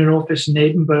was in an office in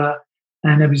Edinburgh,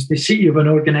 and I was the CEO of an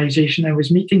organisation, I was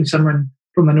meeting someone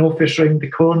from an office round the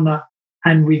corner,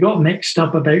 and we got mixed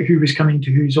up about who was coming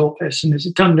to whose office. And as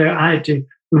it turned out, I had to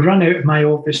run out of my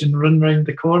office and run round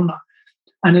the corner.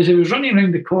 And as I was running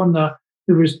around the corner,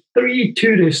 there was 3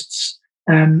 tourists,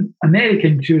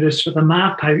 American tourists, with a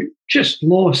map out, just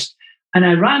lost. And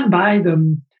I ran by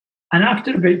them, and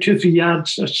after about 2 or 3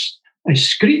 yards, I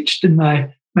screeched in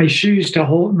my shoes to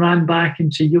halt and ran back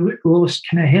and said, "You look lost,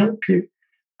 can I help you?"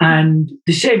 And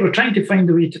they said, "We're trying to find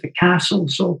a way to the castle."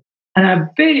 And I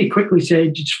very quickly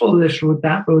said, "Just follow this road,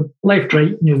 that road, left,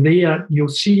 right, and you're there, you'll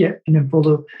see it, and then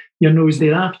follow your nose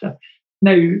thereafter."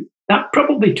 Now, that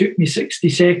probably took me 60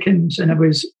 seconds, and it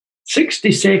was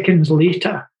 60 seconds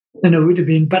later than I would have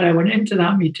been. But I went into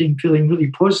that meeting feeling really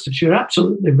positive. So you're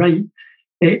absolutely right.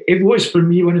 It was for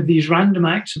me one of these random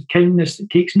acts of kindness that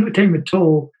takes no time at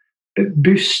all, but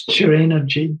boosts your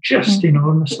energy just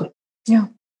enormously. Yeah.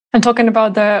 And talking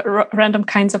about the random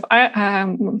kinds of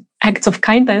acts of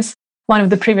kindness, one of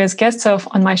the previous guests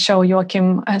on my show,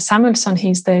 Joachim Samuelsson,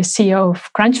 he's the CEO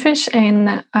of Crunchfish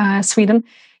in Sweden.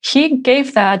 He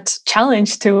gave that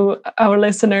challenge to our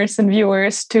listeners and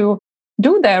viewers to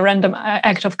do the random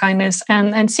act of kindness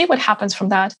and see what happens from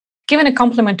that. Giving a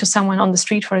compliment to someone on the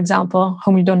street, for example,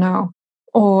 whom you don't know,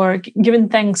 or giving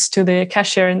thanks to the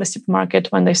cashier in the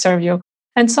supermarket when they serve you,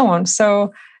 and so on.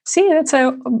 So See, it's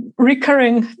a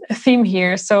recurring theme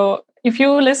here. So if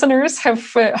you listeners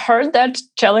have heard that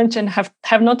challenge and have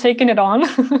not taken it on,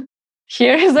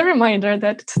 here is a reminder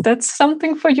that that's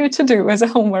something for you to do as a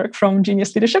homework from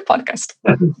Genius Leadership Podcast.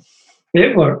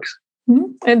 It works.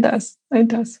 It does. It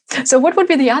does. So what would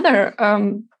be the other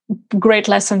great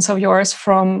lessons of yours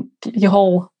from the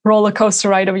whole roller coaster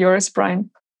ride of yours, Brian?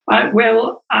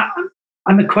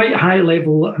 I'm a quite high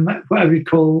level, what I would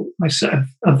call myself,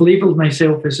 I've labelled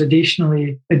myself as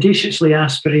audaciously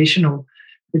aspirational,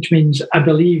 which means I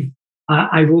believe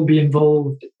I will be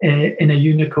involved in a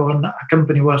unicorn, a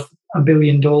company worth $1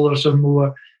 billion or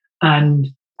more. And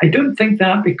I don't think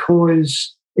that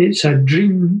because it's a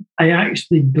dream, I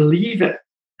actually believe it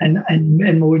in my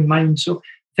own mind. So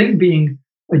I think being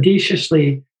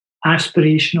audaciously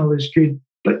aspirational is good.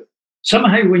 But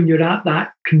somehow when you're at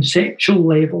that conceptual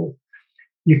level,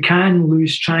 you can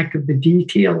lose track of the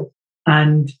detail.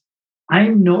 And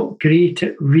I'm not great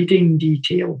at reading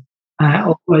detail.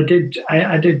 Although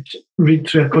I did read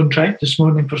through a contract this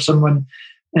morning for someone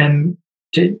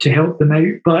to help them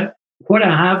out. But what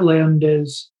I have learned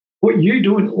is what you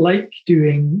don't like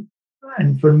doing,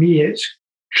 and for me it's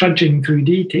trudging through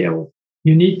detail,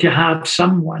 you need to have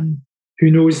someone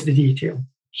who knows the detail.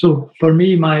 So for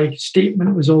me, my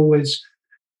statement was always,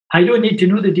 I don't need to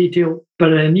know the detail,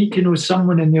 but I need to know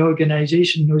someone in the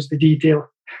organization knows the detail.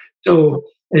 So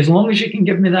as long as you can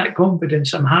give me that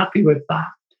confidence, I'm happy with that,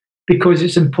 because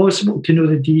it's impossible to know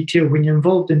the detail when you're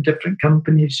involved in different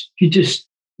companies. You just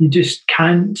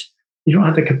can't. You don't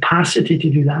have the capacity to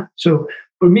do that. So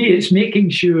for me, it's making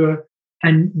sure,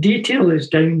 and detail is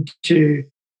down to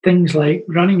things like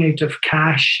running out of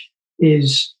cash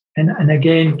is, and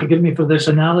again, forgive me for this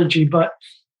analogy, but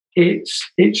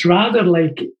it's rather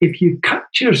like if you cut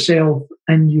yourself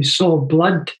and you saw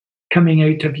blood coming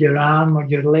out of your arm or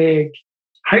your leg,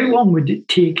 how long would it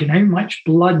take and how much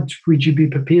blood would you be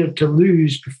prepared to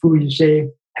lose before you say,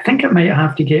 I think I might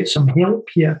have to get some help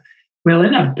here? Well,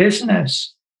 in a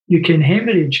business, you can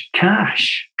hemorrhage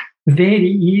cash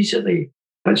very easily,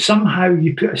 but somehow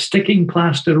you put a sticking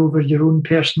plaster over your own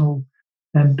personal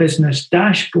business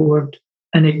dashboard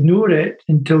and ignore it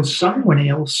until someone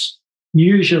else,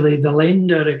 usually the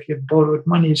lender, if you've borrowed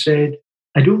money, said,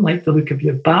 I don't like the look of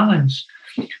your balance.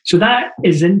 So that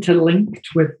is interlinked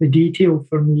with the detail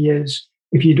for me is,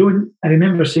 if you don't, I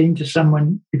remember saying to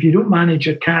someone, if you don't manage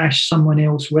your cash, someone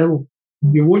else will.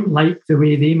 You won't like the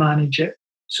way they manage it.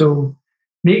 So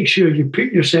make sure you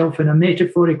put yourself in a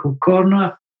metaphorical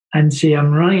corner and say,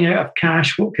 I'm running out of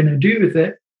cash. What can I do with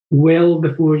it? Well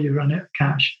before you run out of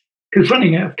cash. Because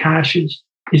running out of cash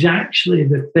is actually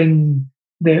the thing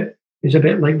that is a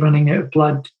bit like running out of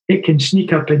blood. It can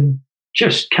sneak up and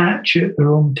just catch you at the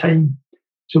wrong time.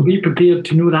 So be prepared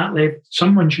to know that level.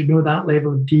 Someone should know that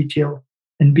level of detail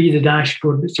and be the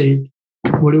dashboard that said,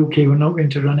 we're okay, we're not going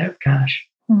to run out of cash.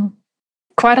 Mm.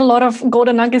 Quite a lot of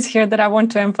golden nuggets here that I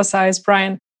want to emphasize,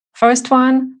 Brian. First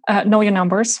one, know your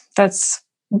numbers. That's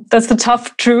the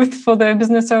tough truth for the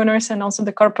business owners and also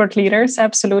the corporate leaders,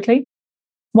 absolutely.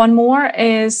 One more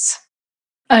is,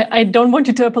 I don't want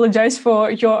you to apologize for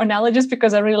your analogies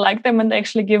because I really like them and they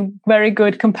actually give very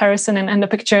good comparison and a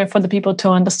picture for the people to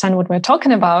understand what we're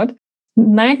talking about.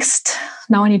 Next,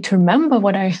 now I need to remember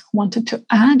what I wanted to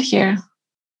add here.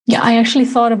 Yeah, I actually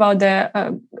thought about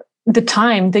the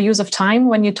time, the use of time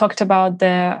when you talked about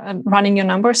the running your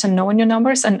numbers and knowing your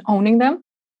numbers and owning them.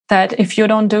 That if you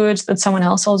don't do it, that someone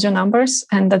else holds your numbers,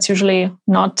 and that's usually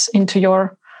not to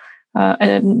your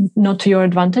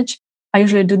advantage. I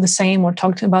usually do the same or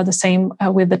talk about the same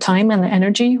with the time and the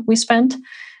energy we spend.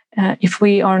 If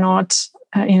we are not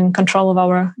in control of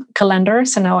our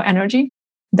calendars and our energy,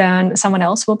 then someone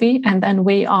else will be, and then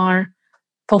we are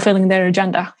fulfilling their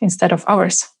agenda instead of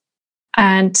ours.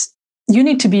 And you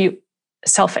need to be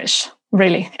selfish,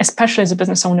 really, especially as a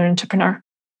business owner, entrepreneur.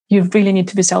 You really need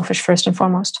to be selfish first and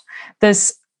foremost.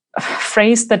 This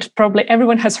phrase that probably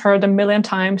everyone has heard a million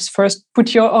times, first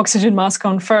put your oxygen mask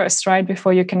on first, right?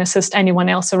 Before you can assist anyone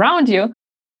else around you.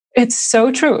 It's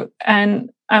so true. And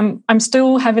I'm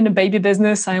still having a baby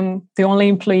business. I'm the only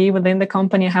employee within the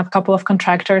company. I have a couple of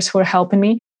contractors who are helping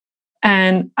me.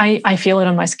 And I feel it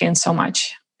on my skin so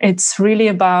much. It's really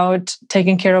about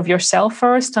taking care of yourself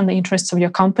first and the interests of your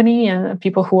company and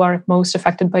people who are most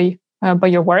affected by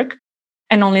your work.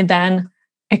 And only then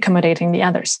accommodating the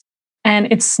others. And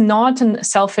it's not a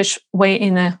selfish way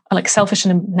selfish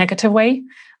in a negative way.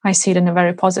 I see it in a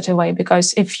very positive way,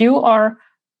 because if you are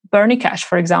burning cash,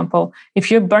 for example,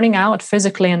 if you're burning out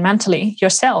physically and mentally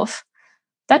yourself,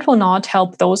 that will not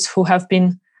help those who have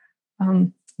been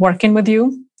working with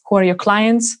you, who are your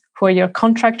clients, who are your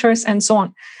contractors, and so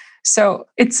on. So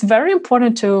it's very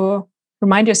important to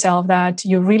remind yourself that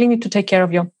you really need to take care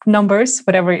of your numbers,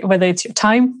 whether it's your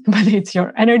time, whether it's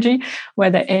your energy,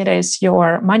 whether it is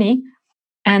your money.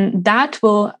 And that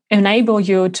will enable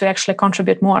you to actually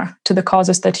contribute more to the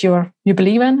causes that you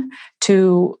believe in,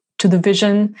 to the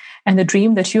vision and the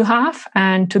dream that you have,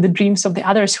 and to the dreams of the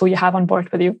others who you have on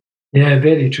board with you. Yeah,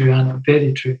 very true, Anna.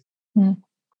 Very true.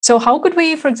 So how could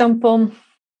we, for example,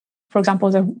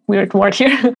 is a weird word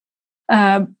here,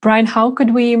 Brian, how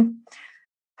could we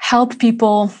help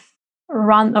people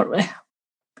run or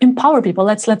empower people?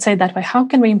 Let's say it that way. How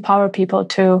can we empower people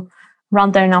to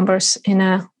run their numbers in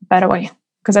a better way?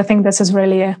 Because I think this is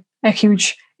really a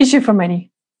huge issue for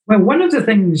many. Well, one of the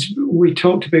things we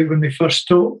talked about when we first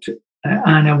talked,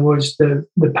 Anna, was the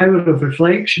power of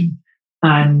reflection,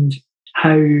 and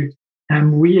how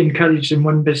we encouraged in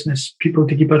one business people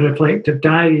to keep a reflective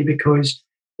diary, because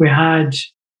we had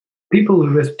people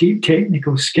with deep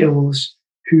technical skills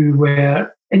who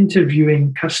were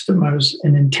interviewing customers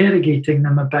and interrogating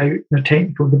them about their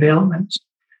technical developments.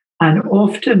 And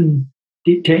often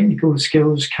deep technical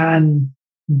skills can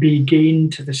be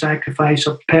gained to the sacrifice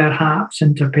of perhaps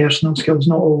interpersonal skills,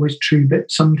 not always true,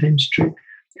 but sometimes true.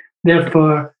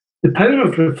 Therefore, the power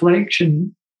of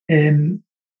reflection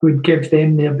would give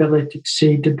them the ability to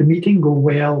say, did the meeting go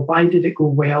well? Why did it go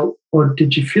well? Or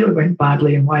did you feel it went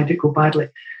badly, and why did it go badly?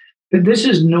 But this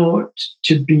is not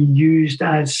to be used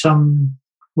as some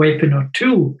weapon or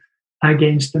tool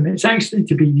against them. It's actually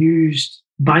to be used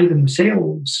by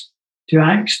themselves to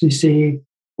actually say,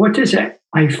 what is it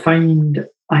I find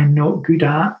I'm not good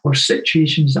at, or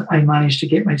situations that I manage to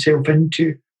get myself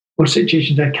into, or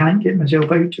situations I can't get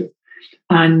myself out of?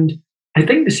 And I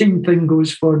think the same thing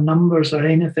goes for numbers or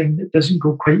anything that doesn't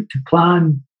go quite to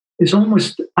plan. It's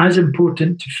almost as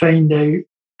important to find out,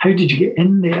 how did you get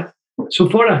in there? So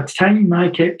for a time, I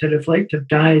kept a reflective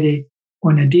diary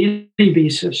on a daily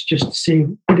basis, just to say,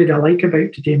 what did I like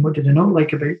about today and what did I not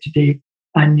like about today?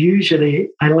 And usually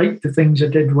I liked the things I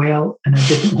did well, and I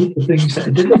didn't like the things that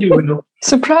I didn't do well.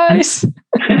 Surprise!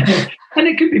 And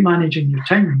it could be managing your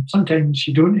time. Sometimes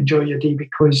you don't enjoy your day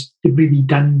because you've really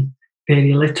done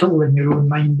very little in your own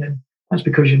mind, and that's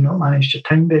because you've not managed your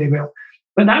time very well.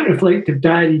 But that reflective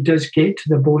diary does get to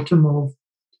the bottom of,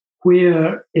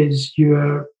 where is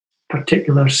your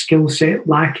particular skill set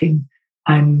lacking,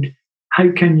 and how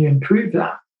can you improve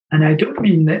that? And I don't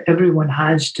mean that everyone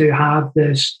has to have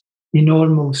this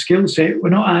enormous skill set.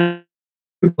 We're not a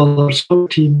football or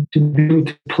sport team to be able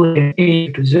to play in any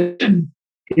position.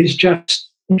 It's just,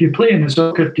 if you play in a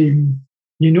soccer team,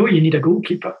 you know you need a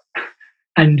goalkeeper.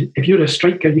 And if you're a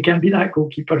striker, you can't be that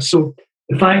goalkeeper. So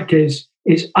the fact is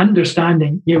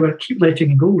understanding, we keep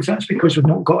letting in goals. That's because we've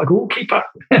not got a goalkeeper.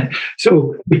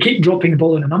 So we keep dropping the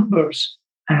ball in the numbers.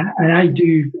 And I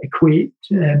do equate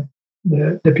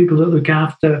the people that look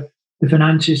after the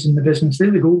finances in the business. They're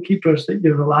the goalkeepers that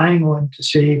you're relying on to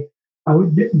say,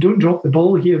 don't drop the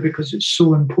ball here because it's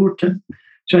so important.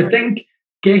 So I think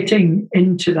getting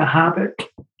into the habit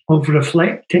of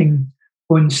reflecting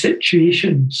on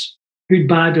situations, good,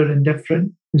 bad, or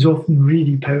indifferent, is often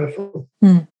really powerful.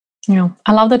 Yeah,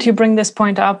 I love that you bring this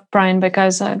point up, Brian,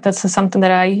 because that's something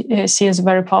that I see as a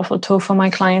very powerful tool for my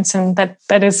clients, and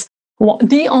that is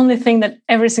the only thing that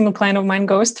every single client of mine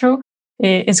goes through,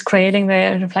 is creating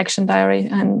the reflection diary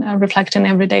and reflecting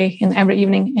every day and every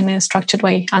evening in a structured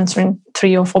way, answering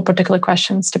 3 or 4 particular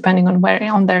questions depending on where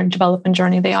on their development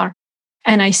journey they are.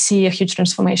 And I see a huge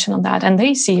transformation on that, and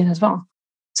they see it as well.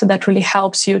 So that really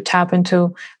helps you tap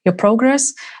into your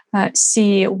progress,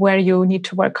 see where you need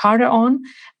to work harder on,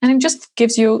 and it just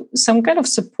gives you some kind of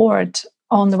support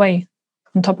on the way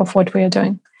on top of what we are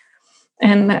doing.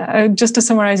 And just to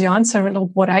summarize your answer,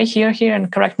 what I hear here,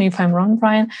 and correct me if I'm wrong,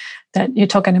 Brian, that you're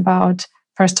talking about,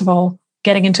 first of all,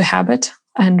 getting into habit,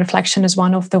 and reflection is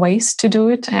one of the ways to do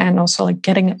it, and also like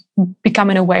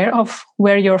becoming aware of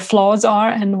where your flaws are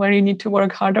and where you need to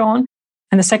work harder on.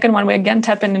 And the second one, we're again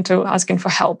tapping into asking for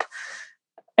help.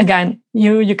 Again,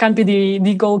 you can't be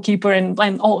the goalkeeper and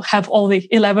have all the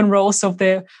 11 roles of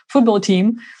the football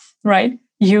team, right?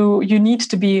 You need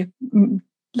to be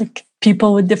like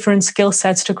people with different skill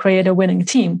sets to create a winning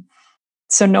team.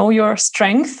 So know your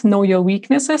strength, know your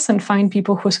weaknesses, and find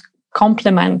people who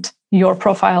complement your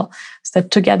profile, so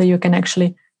that together you can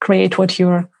actually create what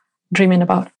you're dreaming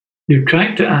about. You're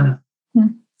correct, Anna.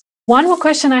 One more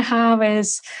question I have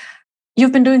is,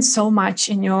 you've been doing so much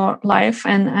in your life,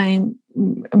 and I'm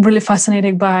really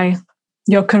fascinated by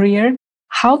your career.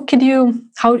 How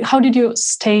did you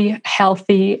stay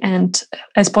healthy and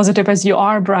as positive as you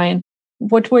are, Brian?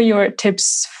 What were your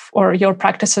tips or your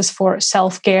practices for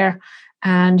self-care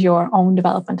and your own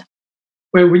development?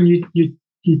 Well, when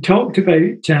you talked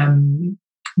about,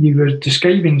 you were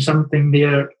describing something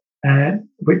there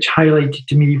which highlighted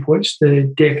to me what's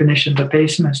the definition of a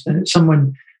pessimist, and it's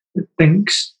someone that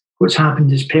thinks what's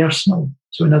happened is personal.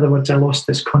 So, in other words, I lost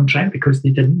this contract because they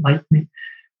didn't like me.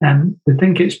 They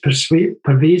think it's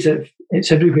pervasive,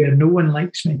 it's everywhere, no one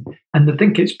likes me. And they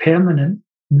think it's permanent,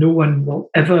 no one will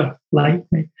ever like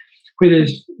me.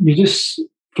 Whereas you just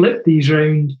flip these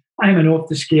round, I'm an off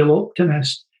the scale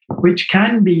optimist, which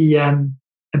can be a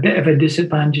bit of a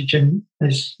disadvantage and,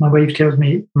 as my wife tells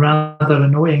me, rather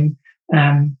annoying,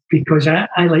 because I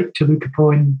like to look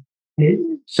upon it.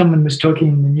 Someone was talking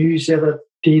in the news the other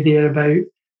day there about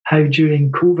how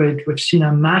during COVID we've seen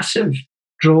a massive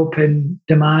drop in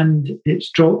demand.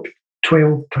 It's dropped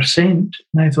 12%. And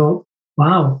I thought,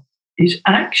 wow, it's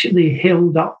actually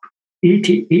held up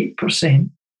 88%.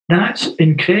 That's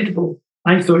incredible.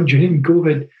 I thought during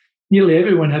COVID, nearly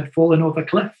everyone had fallen off a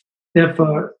cliff.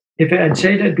 Therefore, if it had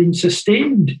said it had been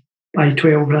sustained by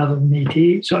 12 rather than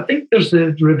 88. So I think there's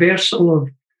the reversal of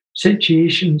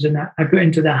situations, and I've got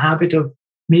into the habit of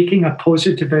making a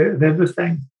positive out of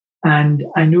everything. And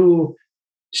I know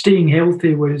staying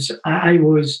healthy was,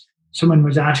 someone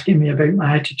was asking me about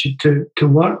my attitude to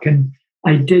work, and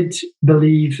I did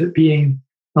believe that being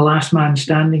the last man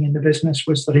standing in the business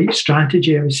was the right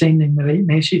strategy. I was sending the right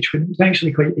message when it was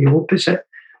actually quite the opposite.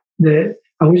 That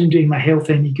I wasn't doing my health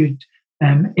any good.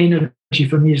 Energy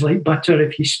for me is like butter.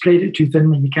 If you spread it too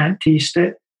thinly, you can't taste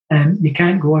it, and you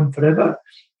can't go on forever.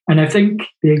 And I think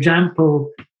the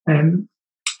example,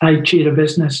 I chair a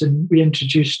business, and we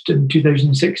introduced in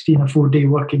 2016 a 4-day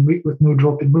working week with no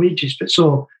drop in wages, but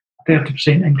saw a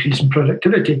 30% increase in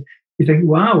productivity. You think,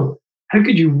 wow, how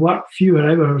could you work fewer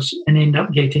hours and end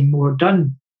up getting more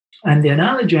done? And the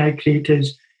analogy I create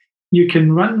is you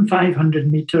can run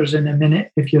 500 meters in a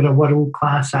minute if you're a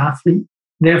world-class athlete.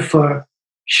 Therefore,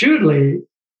 surely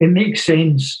it makes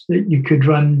sense that you could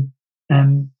run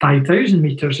 5,000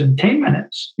 meters in 10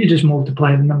 minutes. You just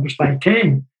multiply the numbers by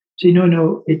 10. So,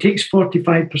 no, it takes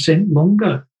 45%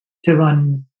 longer to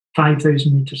run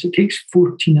 5,000 meters. It takes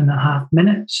 14 and a half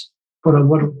minutes for a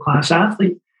world-class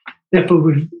athlete.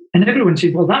 Therefore, and everyone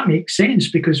says, well, that makes sense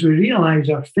because we realize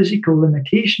our physical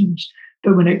limitations.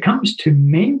 But when it comes to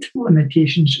mental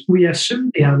limitations, we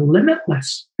assume they are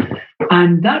limitless.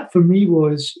 And that for me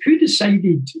was, who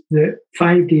decided that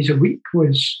 5 days a week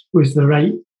was the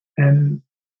right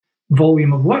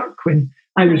volume of work? When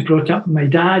I was brought up with my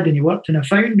dad and he worked in a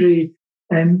foundry,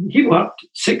 and he worked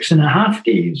 6.5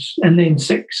 days, and then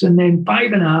 6, and then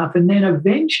 5.5, and then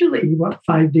eventually he worked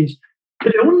 5 days.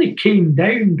 But it only came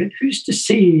down, but who's to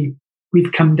say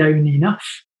we've come down enough?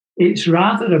 It's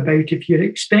rather about, if you're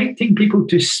expecting people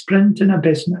to sprint in a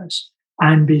business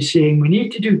and be saying, we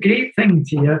need to do great things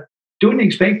here, don't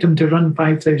expect them to run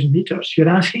 5,000 meters. You're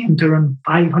asking them to run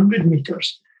 500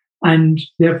 meters. And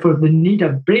therefore, they need a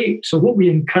break. So what we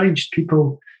encouraged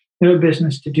people in our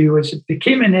business to do is, if they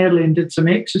came in early and did some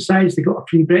exercise, they got a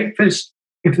free breakfast.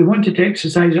 If they wanted to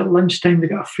exercise at lunchtime, they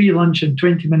got a free lunch and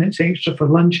 20 minutes extra for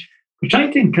lunch. We're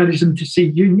trying to encourage them to say,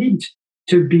 you need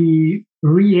to be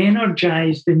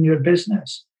re-energized in your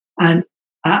business. And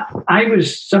I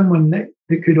was someone that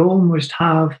could almost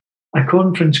have a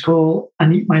conference call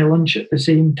and eat my lunch at the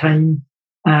same time.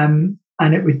 And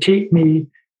it would take me,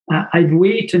 I'd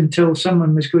wait until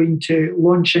someone was going to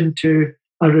launch into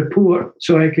a report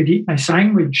so I could eat my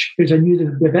sandwich, because I knew there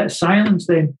would be a bit of silence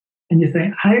then. And you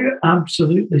think, how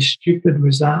absolutely stupid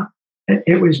was that?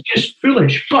 It was just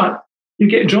foolish. But you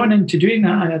get drawn into doing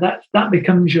that, and that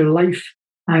becomes your life.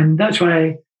 And that's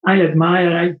why I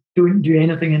admire, I don't do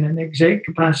anything in an exec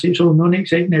capacity, it's all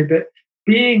non-exec now, but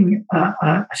being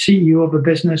a CEO of a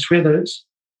business, whether it's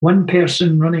one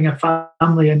person running a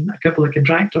family and a couple of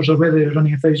contractors, or whether you're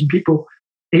running 1,000 people,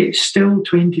 it's still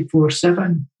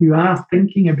 24/7. You are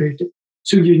thinking about it.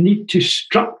 So you need to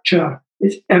structure.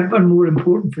 It's ever more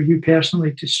important for you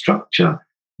personally to structure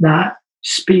that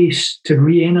space to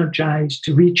re-energize,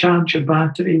 to recharge your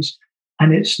batteries.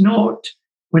 And it's not,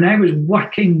 when I was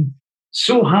working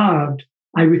so hard,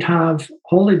 I would have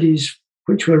holidays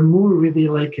which were more really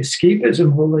like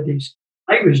escapism holidays.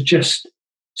 I was just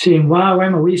saying, wow,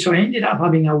 I'm away. So I ended up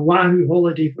having a wow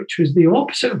holiday, which was the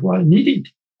opposite of what I needed.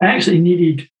 I actually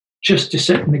needed just to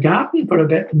sit in the garden for a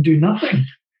bit and do nothing.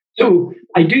 So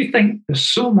I do think there's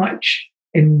so much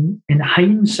in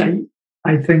hindsight.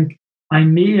 I think I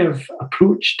may have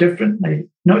approached differently.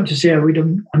 Not to say I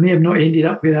may have not ended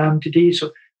up where I am today.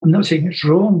 So I'm not saying it's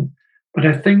wrong, but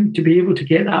I think to be able to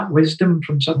get that wisdom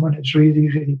from someone is really,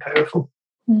 really powerful.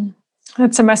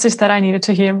 That's a message that I needed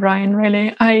to hear, Brian.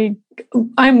 Really,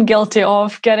 I'm guilty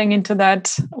of getting into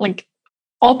that, like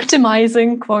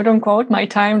optimizing, quote unquote, my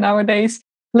time nowadays,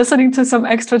 listening to some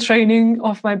extra training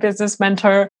of my business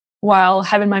mentor while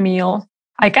having my meal.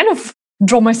 I kind of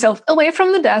draw myself away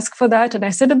from the desk for that, and I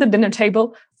sit at the dinner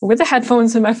table with the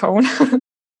headphones and my phone.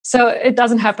 So it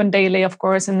doesn't happen daily, of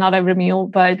course, and not every meal,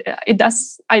 but it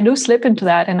does. I do slip into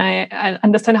that, and I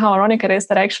understand how ironic it is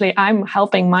that actually I'm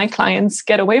helping my clients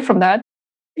get away from that.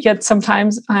 Yet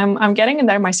sometimes I'm getting in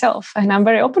there myself, and I'm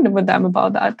very open with them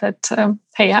about that.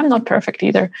 Hey, I'm not perfect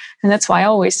either, and that's why I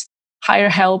always hire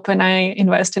help and I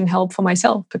invest in help for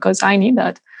myself because I need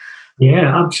that.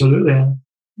 Yeah, absolutely.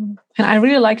 And I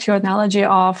really liked your analogy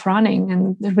of running,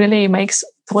 and it really makes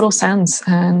total sense.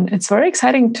 And it's very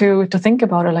exciting to think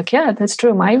about it. Like, yeah, that's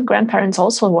true. My grandparents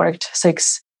also worked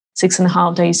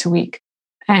 6.5 days a week,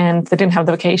 and they didn't have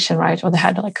the vacation, right? Or they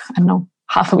had like, I don't know,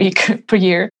 half a week per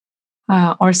year.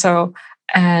 Or so.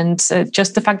 And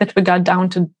just the fact that we got down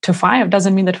to 5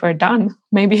 doesn't mean that we're done.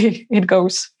 Maybe it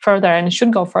goes further, and it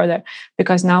should go further,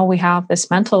 because now we have this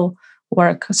mental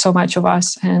work, so much of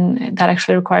us, and that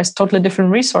actually requires totally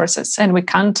different resources. And we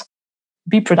can't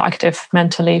be productive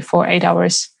mentally for 8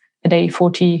 hours a day,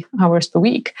 40 hours per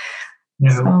week.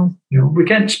 No, we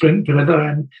can't sprint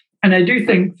forever. And I do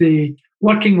think the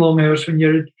working long hours, when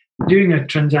you're doing a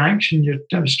transaction,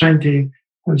 I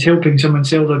was helping someone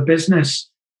sell their business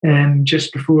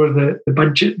just before the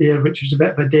budget there, which was a bit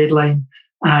of a deadline.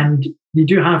 And you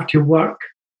do have to work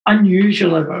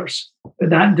unusual hours, but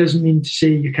that doesn't mean to say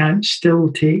you can't still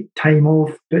take time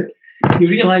off. But you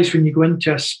realise when you go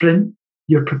into a sprint,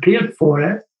 you're prepared for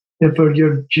it. Therefore,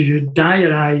 you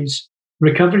diarise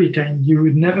recovery time. You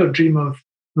would never dream of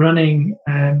running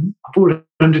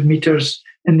 400 metres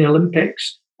in the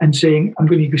Olympics and saying, I'm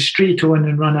going to go straight on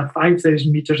and run a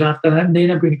 5,000 metres after that, and then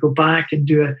I'm going to go back and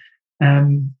do a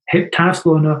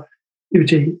heptathlon. Or you would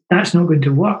say, that's not going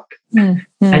to work.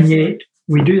 And yet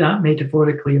we do that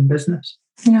metaphorically in business.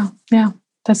 Yeah,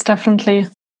 that's definitely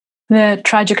the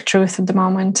tragic truth at the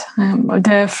moment.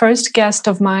 The first guest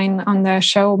of mine on the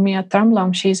show, Mia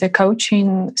Thörnblom, she's a coach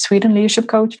in Sweden, leadership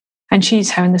coach, and she's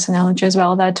having this analogy as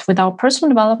well, that with our personal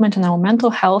development and our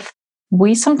mental health,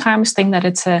 we sometimes think that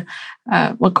it's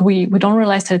we don't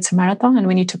realize that it's a marathon and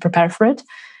we need to prepare for it.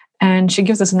 And she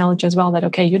gives this analogy as well that,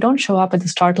 okay, you don't show up at the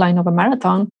start line of a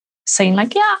marathon saying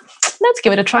like, yeah, let's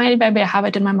give it a try. Maybe I have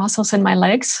it in my muscles and my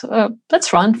legs.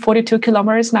 Let's run 42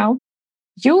 kilometers now.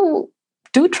 You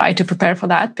do try to prepare for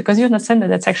that because you understand that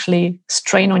that's actually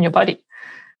strain on your body.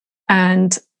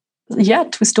 And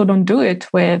yet we still don't do it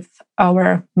with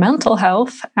our mental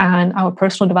health and our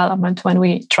personal development. When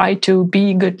we try to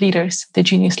be good leaders, the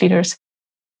genius leaders,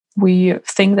 we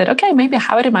think that, okay, maybe I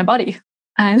have it in my body.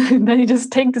 And then you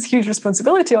just take this huge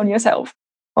responsibility on yourself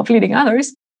of leading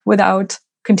others without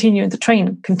continuing to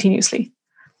train continuously.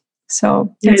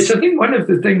 So I think one of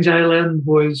the things I learned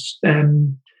was I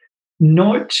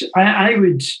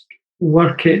would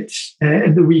work it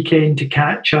at the weekend to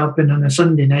catch up, and on a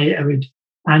Sunday night I would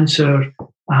answer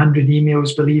 100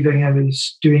 emails believing I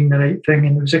was doing the right thing.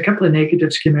 And there was a couple of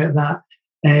negatives came out of that.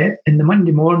 In the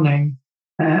Monday morning,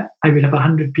 I would have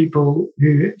 100 people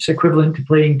who it's equivalent to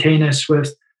playing tennis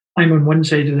with, I'm on one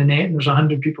side of the net and there's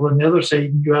 100 people on the other side,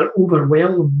 and you are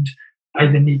overwhelmed by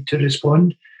the need to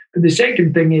respond. But the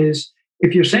second thing is,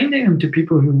 if you're sending them to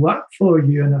people who work for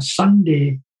you on a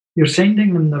Sunday, you're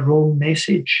sending them the wrong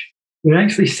message. You're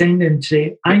actually sending them to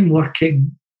say, I'm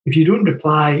working. If you don't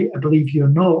reply, I believe you're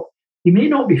not. You may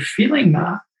not be feeling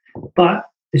that, but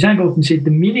as I've often said,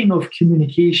 the meaning of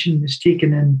communication is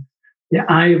taken in the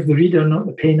eye of the reader, not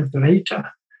the pen of the writer.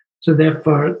 So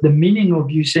therefore, the meaning of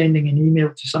you sending an email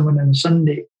to someone on a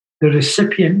Sunday, the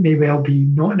recipient may well be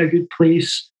not in a good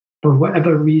place for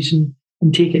whatever reason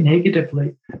and take it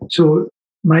negatively. So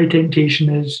my temptation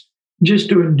is just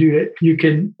don't do it. You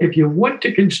can, if you want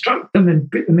to construct them and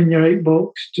put them in your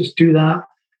outbox, just do that.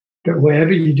 But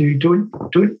whatever you do,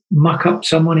 don't muck up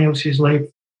someone else's life.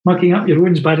 Mucking up your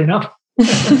own's bad enough.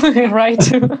 Right.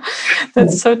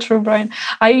 That's so true, Brian.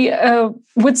 I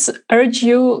would urge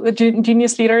you,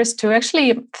 genius leaders, to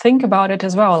actually think about it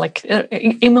as well. Like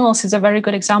emails is a very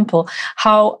good example.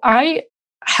 How I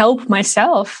help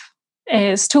myself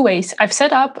is 2 ways. I've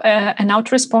set up an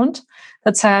autorespond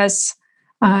that says,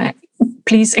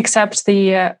 please accept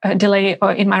the delay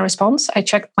in my response. I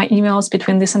check my emails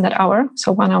between this and that hour,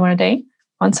 so 1 hour a day,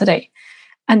 once a day.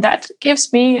 And that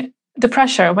gives me the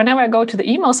pressure. Whenever I go to the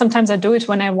email, sometimes I do it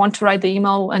when I want to write the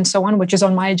email and so on, which is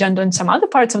on my agenda in some other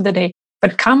parts of the day.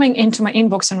 But coming into my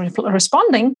inbox and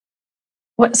responding,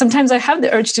 sometimes I have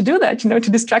the urge to do that, to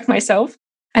distract myself.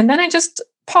 And then I just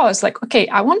pause, like, okay,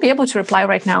 I won't be able to reply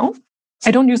right now.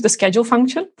 I don't use the schedule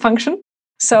function.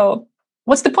 So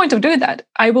what's the point of doing that?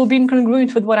 I will be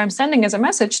incongruent with what I'm sending as a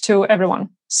message to everyone.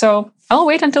 So I'll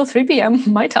wait until 3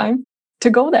 p.m. my time to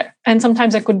go there. And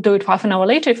sometimes I could do it half an hour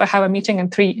later if I have a meeting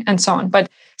at 3 and so on. But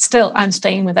still, I'm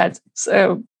staying with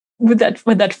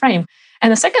that frame.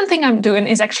 And the second thing I'm doing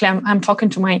is actually I'm talking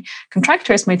to my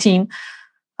contractors, my team,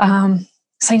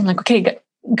 saying like, okay,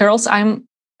 girls,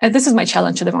 this is my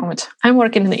challenge at the moment. I'm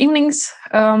working in the evenings.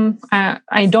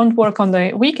 I don't work on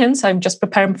the weekends. I'm just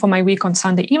preparing for my week on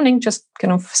Sunday evening, just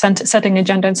kind of setting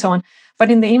agenda and so on.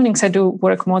 But in the evenings, I do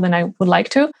work more than I would like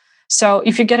to. So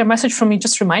if you get a message from me,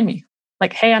 just remind me.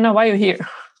 Like, hey, Anna, why are you here?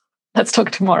 Let's talk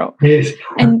tomorrow. Yes.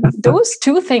 And those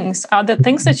two things are the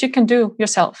things that you can do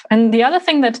yourself. And the other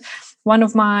thing that one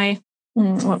of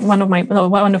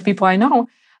people I know,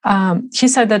 he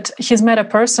said that he's met a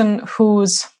person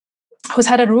who's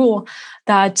had a rule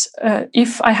that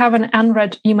if I have an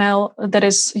unread email that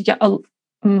is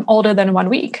older than 1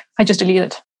 week, I just delete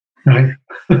it. Right.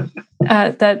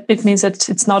 That it means that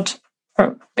it's not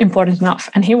important enough.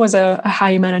 And he was a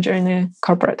high manager in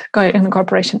the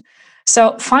corporation.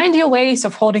 So find your ways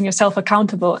of holding yourself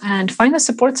accountable and find the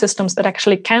support systems that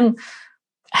actually can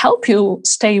help you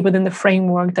stay within the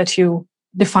framework that you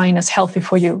define as healthy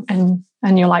for you and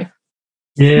your life.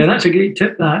 Yeah, that's a great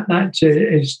tip. That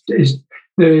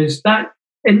there's that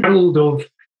in the world of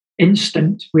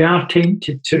instant, we are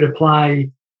tempted to reply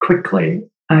quickly,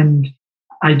 and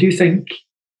I do think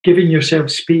giving yourself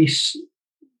space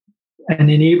and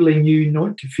enabling you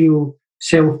not to feel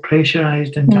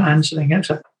self-pressurized into answering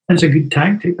that's a good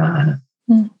tactic, that,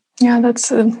 Anna. Yeah,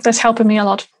 that's helping me a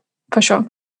lot for sure.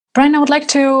 Brian, I would like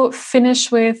to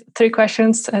finish with 3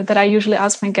 questions that I usually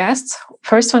ask my guests.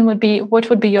 First one would be, what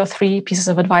would be your 3 pieces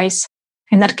of advice?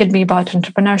 And that could be about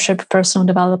entrepreneurship, personal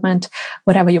development,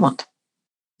 whatever you want.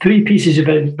 3 pieces of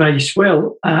advice.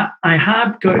 Well, I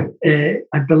have got,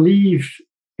 I believe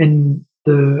in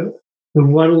the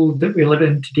world that we live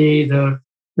in today,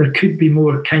 there could be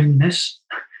more kindness.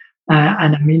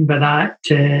 And I mean by that,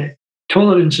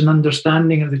 tolerance and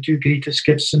understanding are the 2 greatest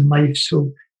gifts in life.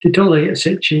 So to tolerate a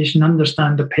situation,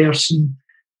 understand a person,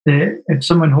 if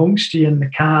someone honks to you in the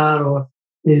car or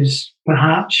is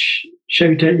perhaps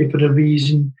shout at you for a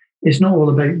reason, it's not all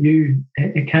about you.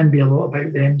 It can be a lot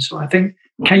about them. So I think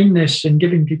kindness and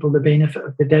giving people the benefit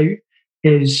of the doubt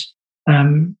is,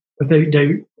 without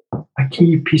doubt, a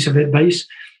key piece of advice.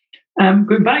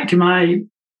 Going back to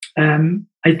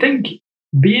I think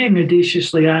being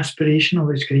audaciously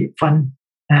aspirational is great fun.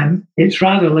 It's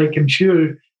rather like, I'm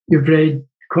sure you've read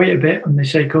quite a bit on the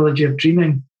psychology of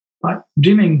dreaming, but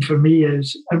dreaming for me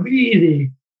is a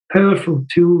really powerful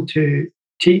tool to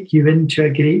take you into a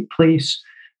great place.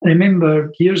 I remember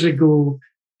years ago,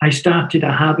 I started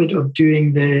a habit of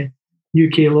doing the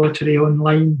UK lottery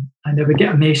online, and I would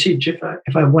get a message if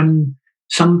I won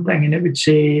something, and it would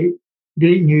say,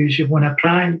 great news, you've won a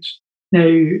prize. Now,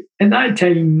 at that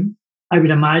time, I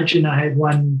would imagine I had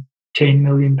won £10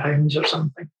 million or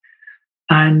something.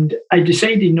 And I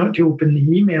decided not to open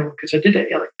the email because I did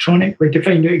it electronically to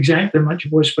find out exactly how much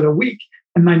it was for a week.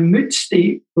 And my mood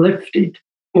state lifted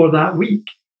for that week.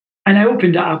 And I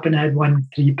opened it up and I had won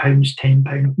 £3,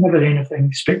 £10, never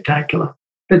anything spectacular.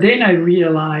 But then I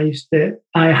realized that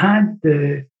I had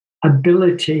the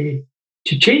ability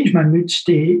to change my mood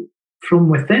state from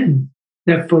within.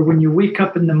 Therefore, when you wake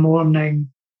up in the morning,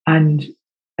 and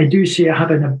I do say I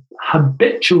have a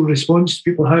habitual response to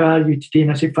people, how are you today?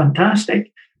 And I say,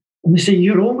 fantastic. And they say,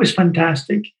 you're always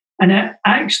fantastic. And I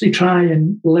actually try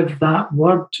and live that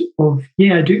word of,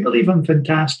 yeah, I do believe I'm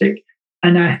fantastic.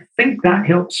 And I think that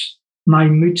helps my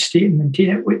mood state and maintain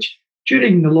it, which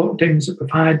during the lockdowns that we've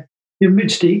had, your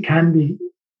mood state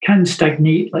can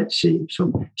stagnate, let's say.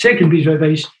 So second piece of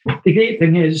advice, the great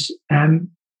thing is,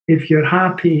 if you're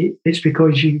happy, it's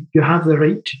because you have the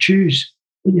right to choose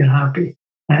that you're happy.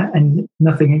 And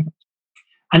nothing else.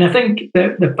 And I think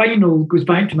that the final goes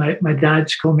back to my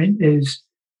dad's comment is,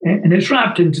 and it's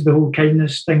wrapped into the whole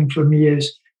kindness thing for me,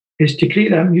 is to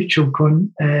create that mutual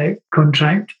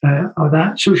contract or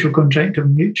that social contract of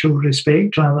mutual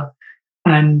respect, rather,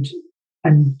 and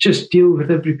just deal with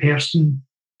every person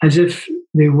as if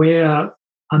they were,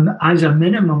 as a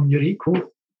minimum, your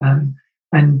equal, and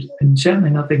certainly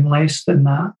nothing less than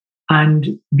that,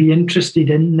 and be interested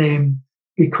in them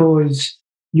because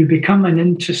you become an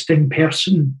interesting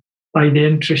person by the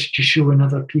interest you show in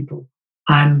other people.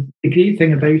 And the great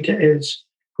thing about it is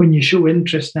when you show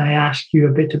interest and I ask you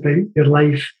a bit about your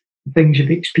life, the things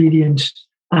you've experienced,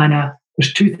 Anna,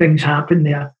 there's 2 things happen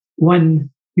there. One,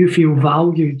 you feel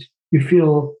valued. You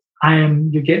feel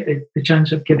you get the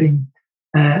chance of giving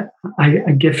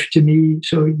a gift to me.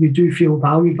 So you do feel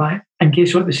valued by it. And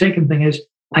guess what? The second thing is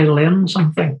I learn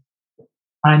something.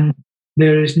 And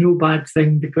there is no bad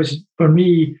thing, because for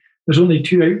me, there's only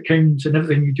two outcomes in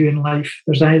everything you do in life.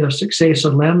 There's either success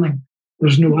or learning.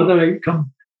 There's no other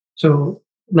outcome. So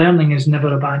learning is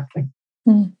never a bad thing.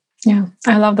 Yeah,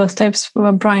 I love those tips,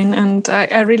 Brian. And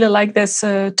I really like this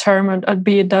term, I'd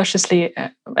be audaciously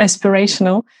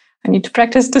aspirational. I need to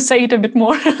practice to say it a bit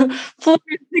more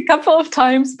a couple of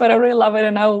times, but I really love it.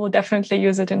 And I will definitely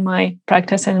use it in my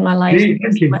practice and in my life. Great,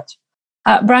 thank you.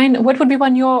 Brian, what would be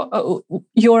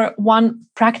your one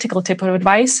practical tip of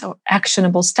advice or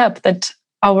actionable step that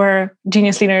our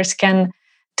genius leaders can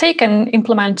take and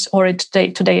implement or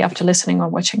today after listening or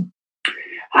watching?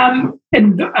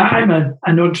 And I'm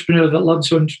an entrepreneur that loves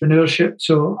entrepreneurship,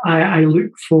 so I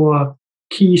look for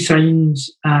key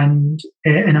signs and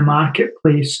in a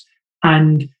marketplace,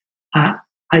 and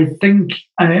I think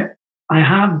I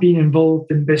have been involved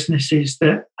in businesses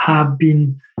that have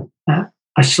been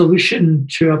a solution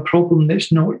to a problem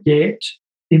that's not yet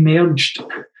emerged.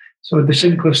 So the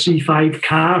Sinclair C5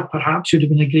 car perhaps would have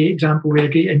been a great example, where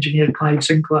a great engineer, Clive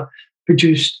Sinclair,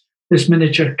 produced this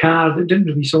miniature car that didn't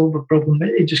really solve a problem.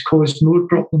 It just caused more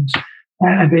problems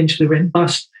and eventually went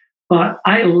bust. But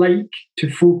I like to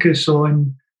focus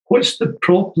on what's the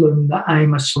problem that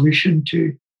I'm a solution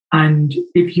to. And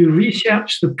if you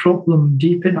research the problem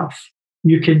deep enough,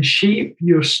 you can shape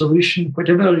your solution,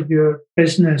 whatever your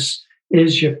business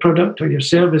is, your product or your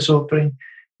service offering.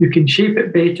 You can shape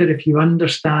it better if you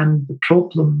understand the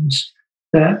problems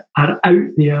that are out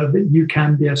there that you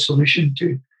can be a solution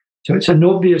to. So it's an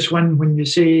obvious one when you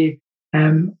say,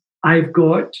 I've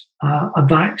got a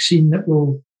vaccine that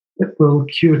will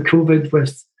cure COVID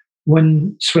with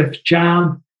one swift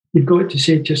jab. You've got to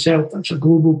say to yourself, that's a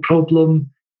global problem.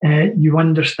 You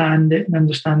understand it and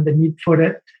understand the need for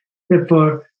it.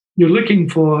 Therefore, you're looking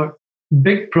for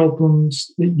big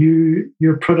problems that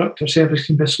your product or service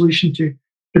can be a solution to.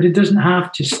 But it doesn't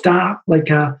have to start like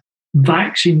a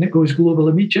vaccine that goes global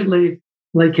immediately.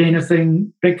 Like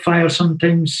anything, big fires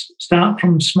sometimes start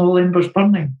from small embers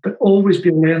burning, but always be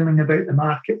learning about the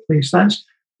marketplace. That's,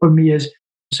 for me, is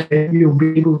you'll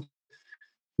be able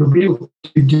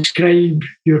to describe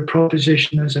your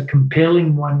proposition as a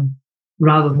compelling one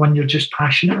rather than one you're just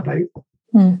passionate about.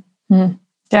 Mm-hmm.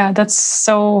 Yeah, that's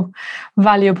so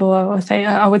valuable.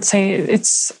 I would say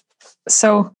it's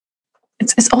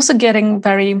also getting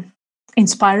very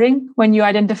inspiring when you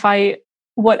identify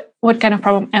what kind of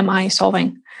problem am I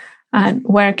solving and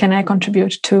where can I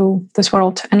contribute to this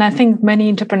world. And I think many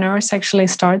entrepreneurs actually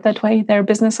start that way, their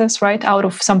businesses, right, out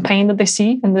of some pain that they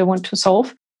see and they want to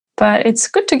solve. But it's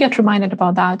good to get reminded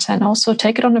about that and also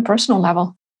take it on a personal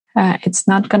level. It's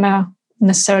not going to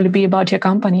necessarily be about your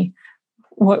company.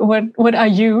 What are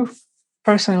you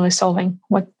personally solving?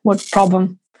 What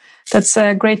problem? That's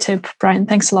a great tip, Brian.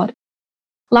 Thanks a lot.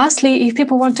 Lastly, if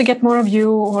people want to get more of you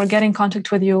or get in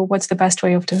contact with you, what's the best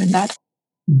way of doing that?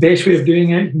 Best way of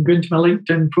doing it, you can go into my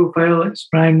LinkedIn profile. It's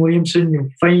Brian Williamson. You'll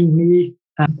find me.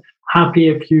 I'm happy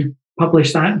if you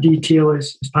publish that detail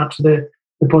as part of the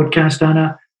podcast,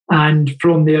 Anna. And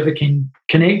from there, they can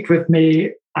connect with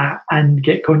me and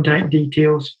get contact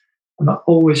details. I'm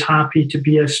always happy to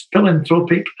be as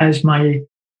philanthropic as my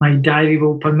diary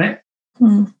will permit.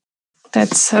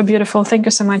 That's beautiful. Thank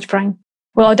you so much, Brian.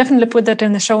 Well, I'll definitely put that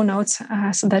in the show notes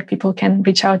so that people can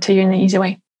reach out to you in an easy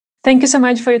way. Thank you so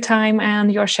much for your time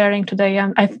and your sharing today.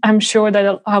 I'm sure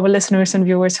that our listeners and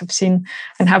viewers have seen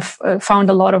and have found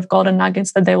a lot of golden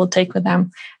nuggets that they will take with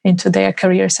them into their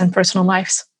careers and personal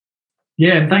lives.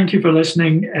 Yeah, and thank you for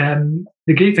listening.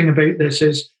 The great thing about this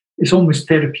is it's almost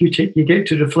therapeutic. You get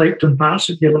to reflect on parts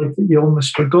of your life that you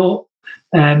almost forgot,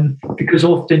 because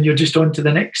often you're just on to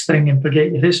the next thing and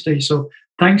forget your history. So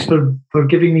thanks for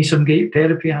giving me some great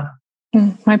therapy, Anna.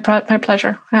 My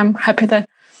pleasure. I'm happy that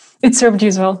it served you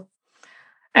as well.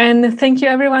 And thank you,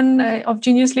 everyone of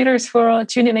Genius Leaders, for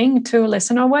tuning in to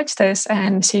listen or watch this,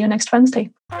 and see you next Wednesday.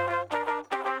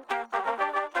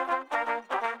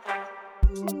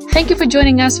 Thank you for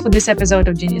joining us for this episode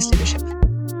of Genius Leadership.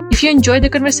 If you enjoyed the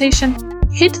conversation,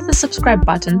 hit the subscribe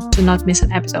button to not miss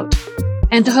an episode.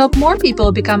 And to help more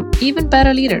people become even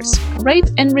better leaders,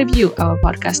 rate and review our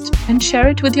podcast and share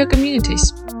it with your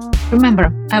communities.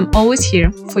 Remember, I'm always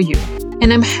here for you,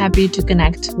 and I'm happy to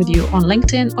connect with you on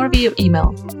LinkedIn or via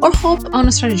email, or hop on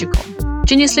a strategy call.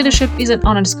 Genius Leadership is an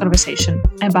honest conversation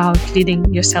about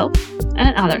leading yourself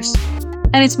and others.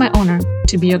 And it's my honor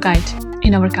to be your guide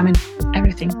in overcoming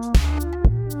everything.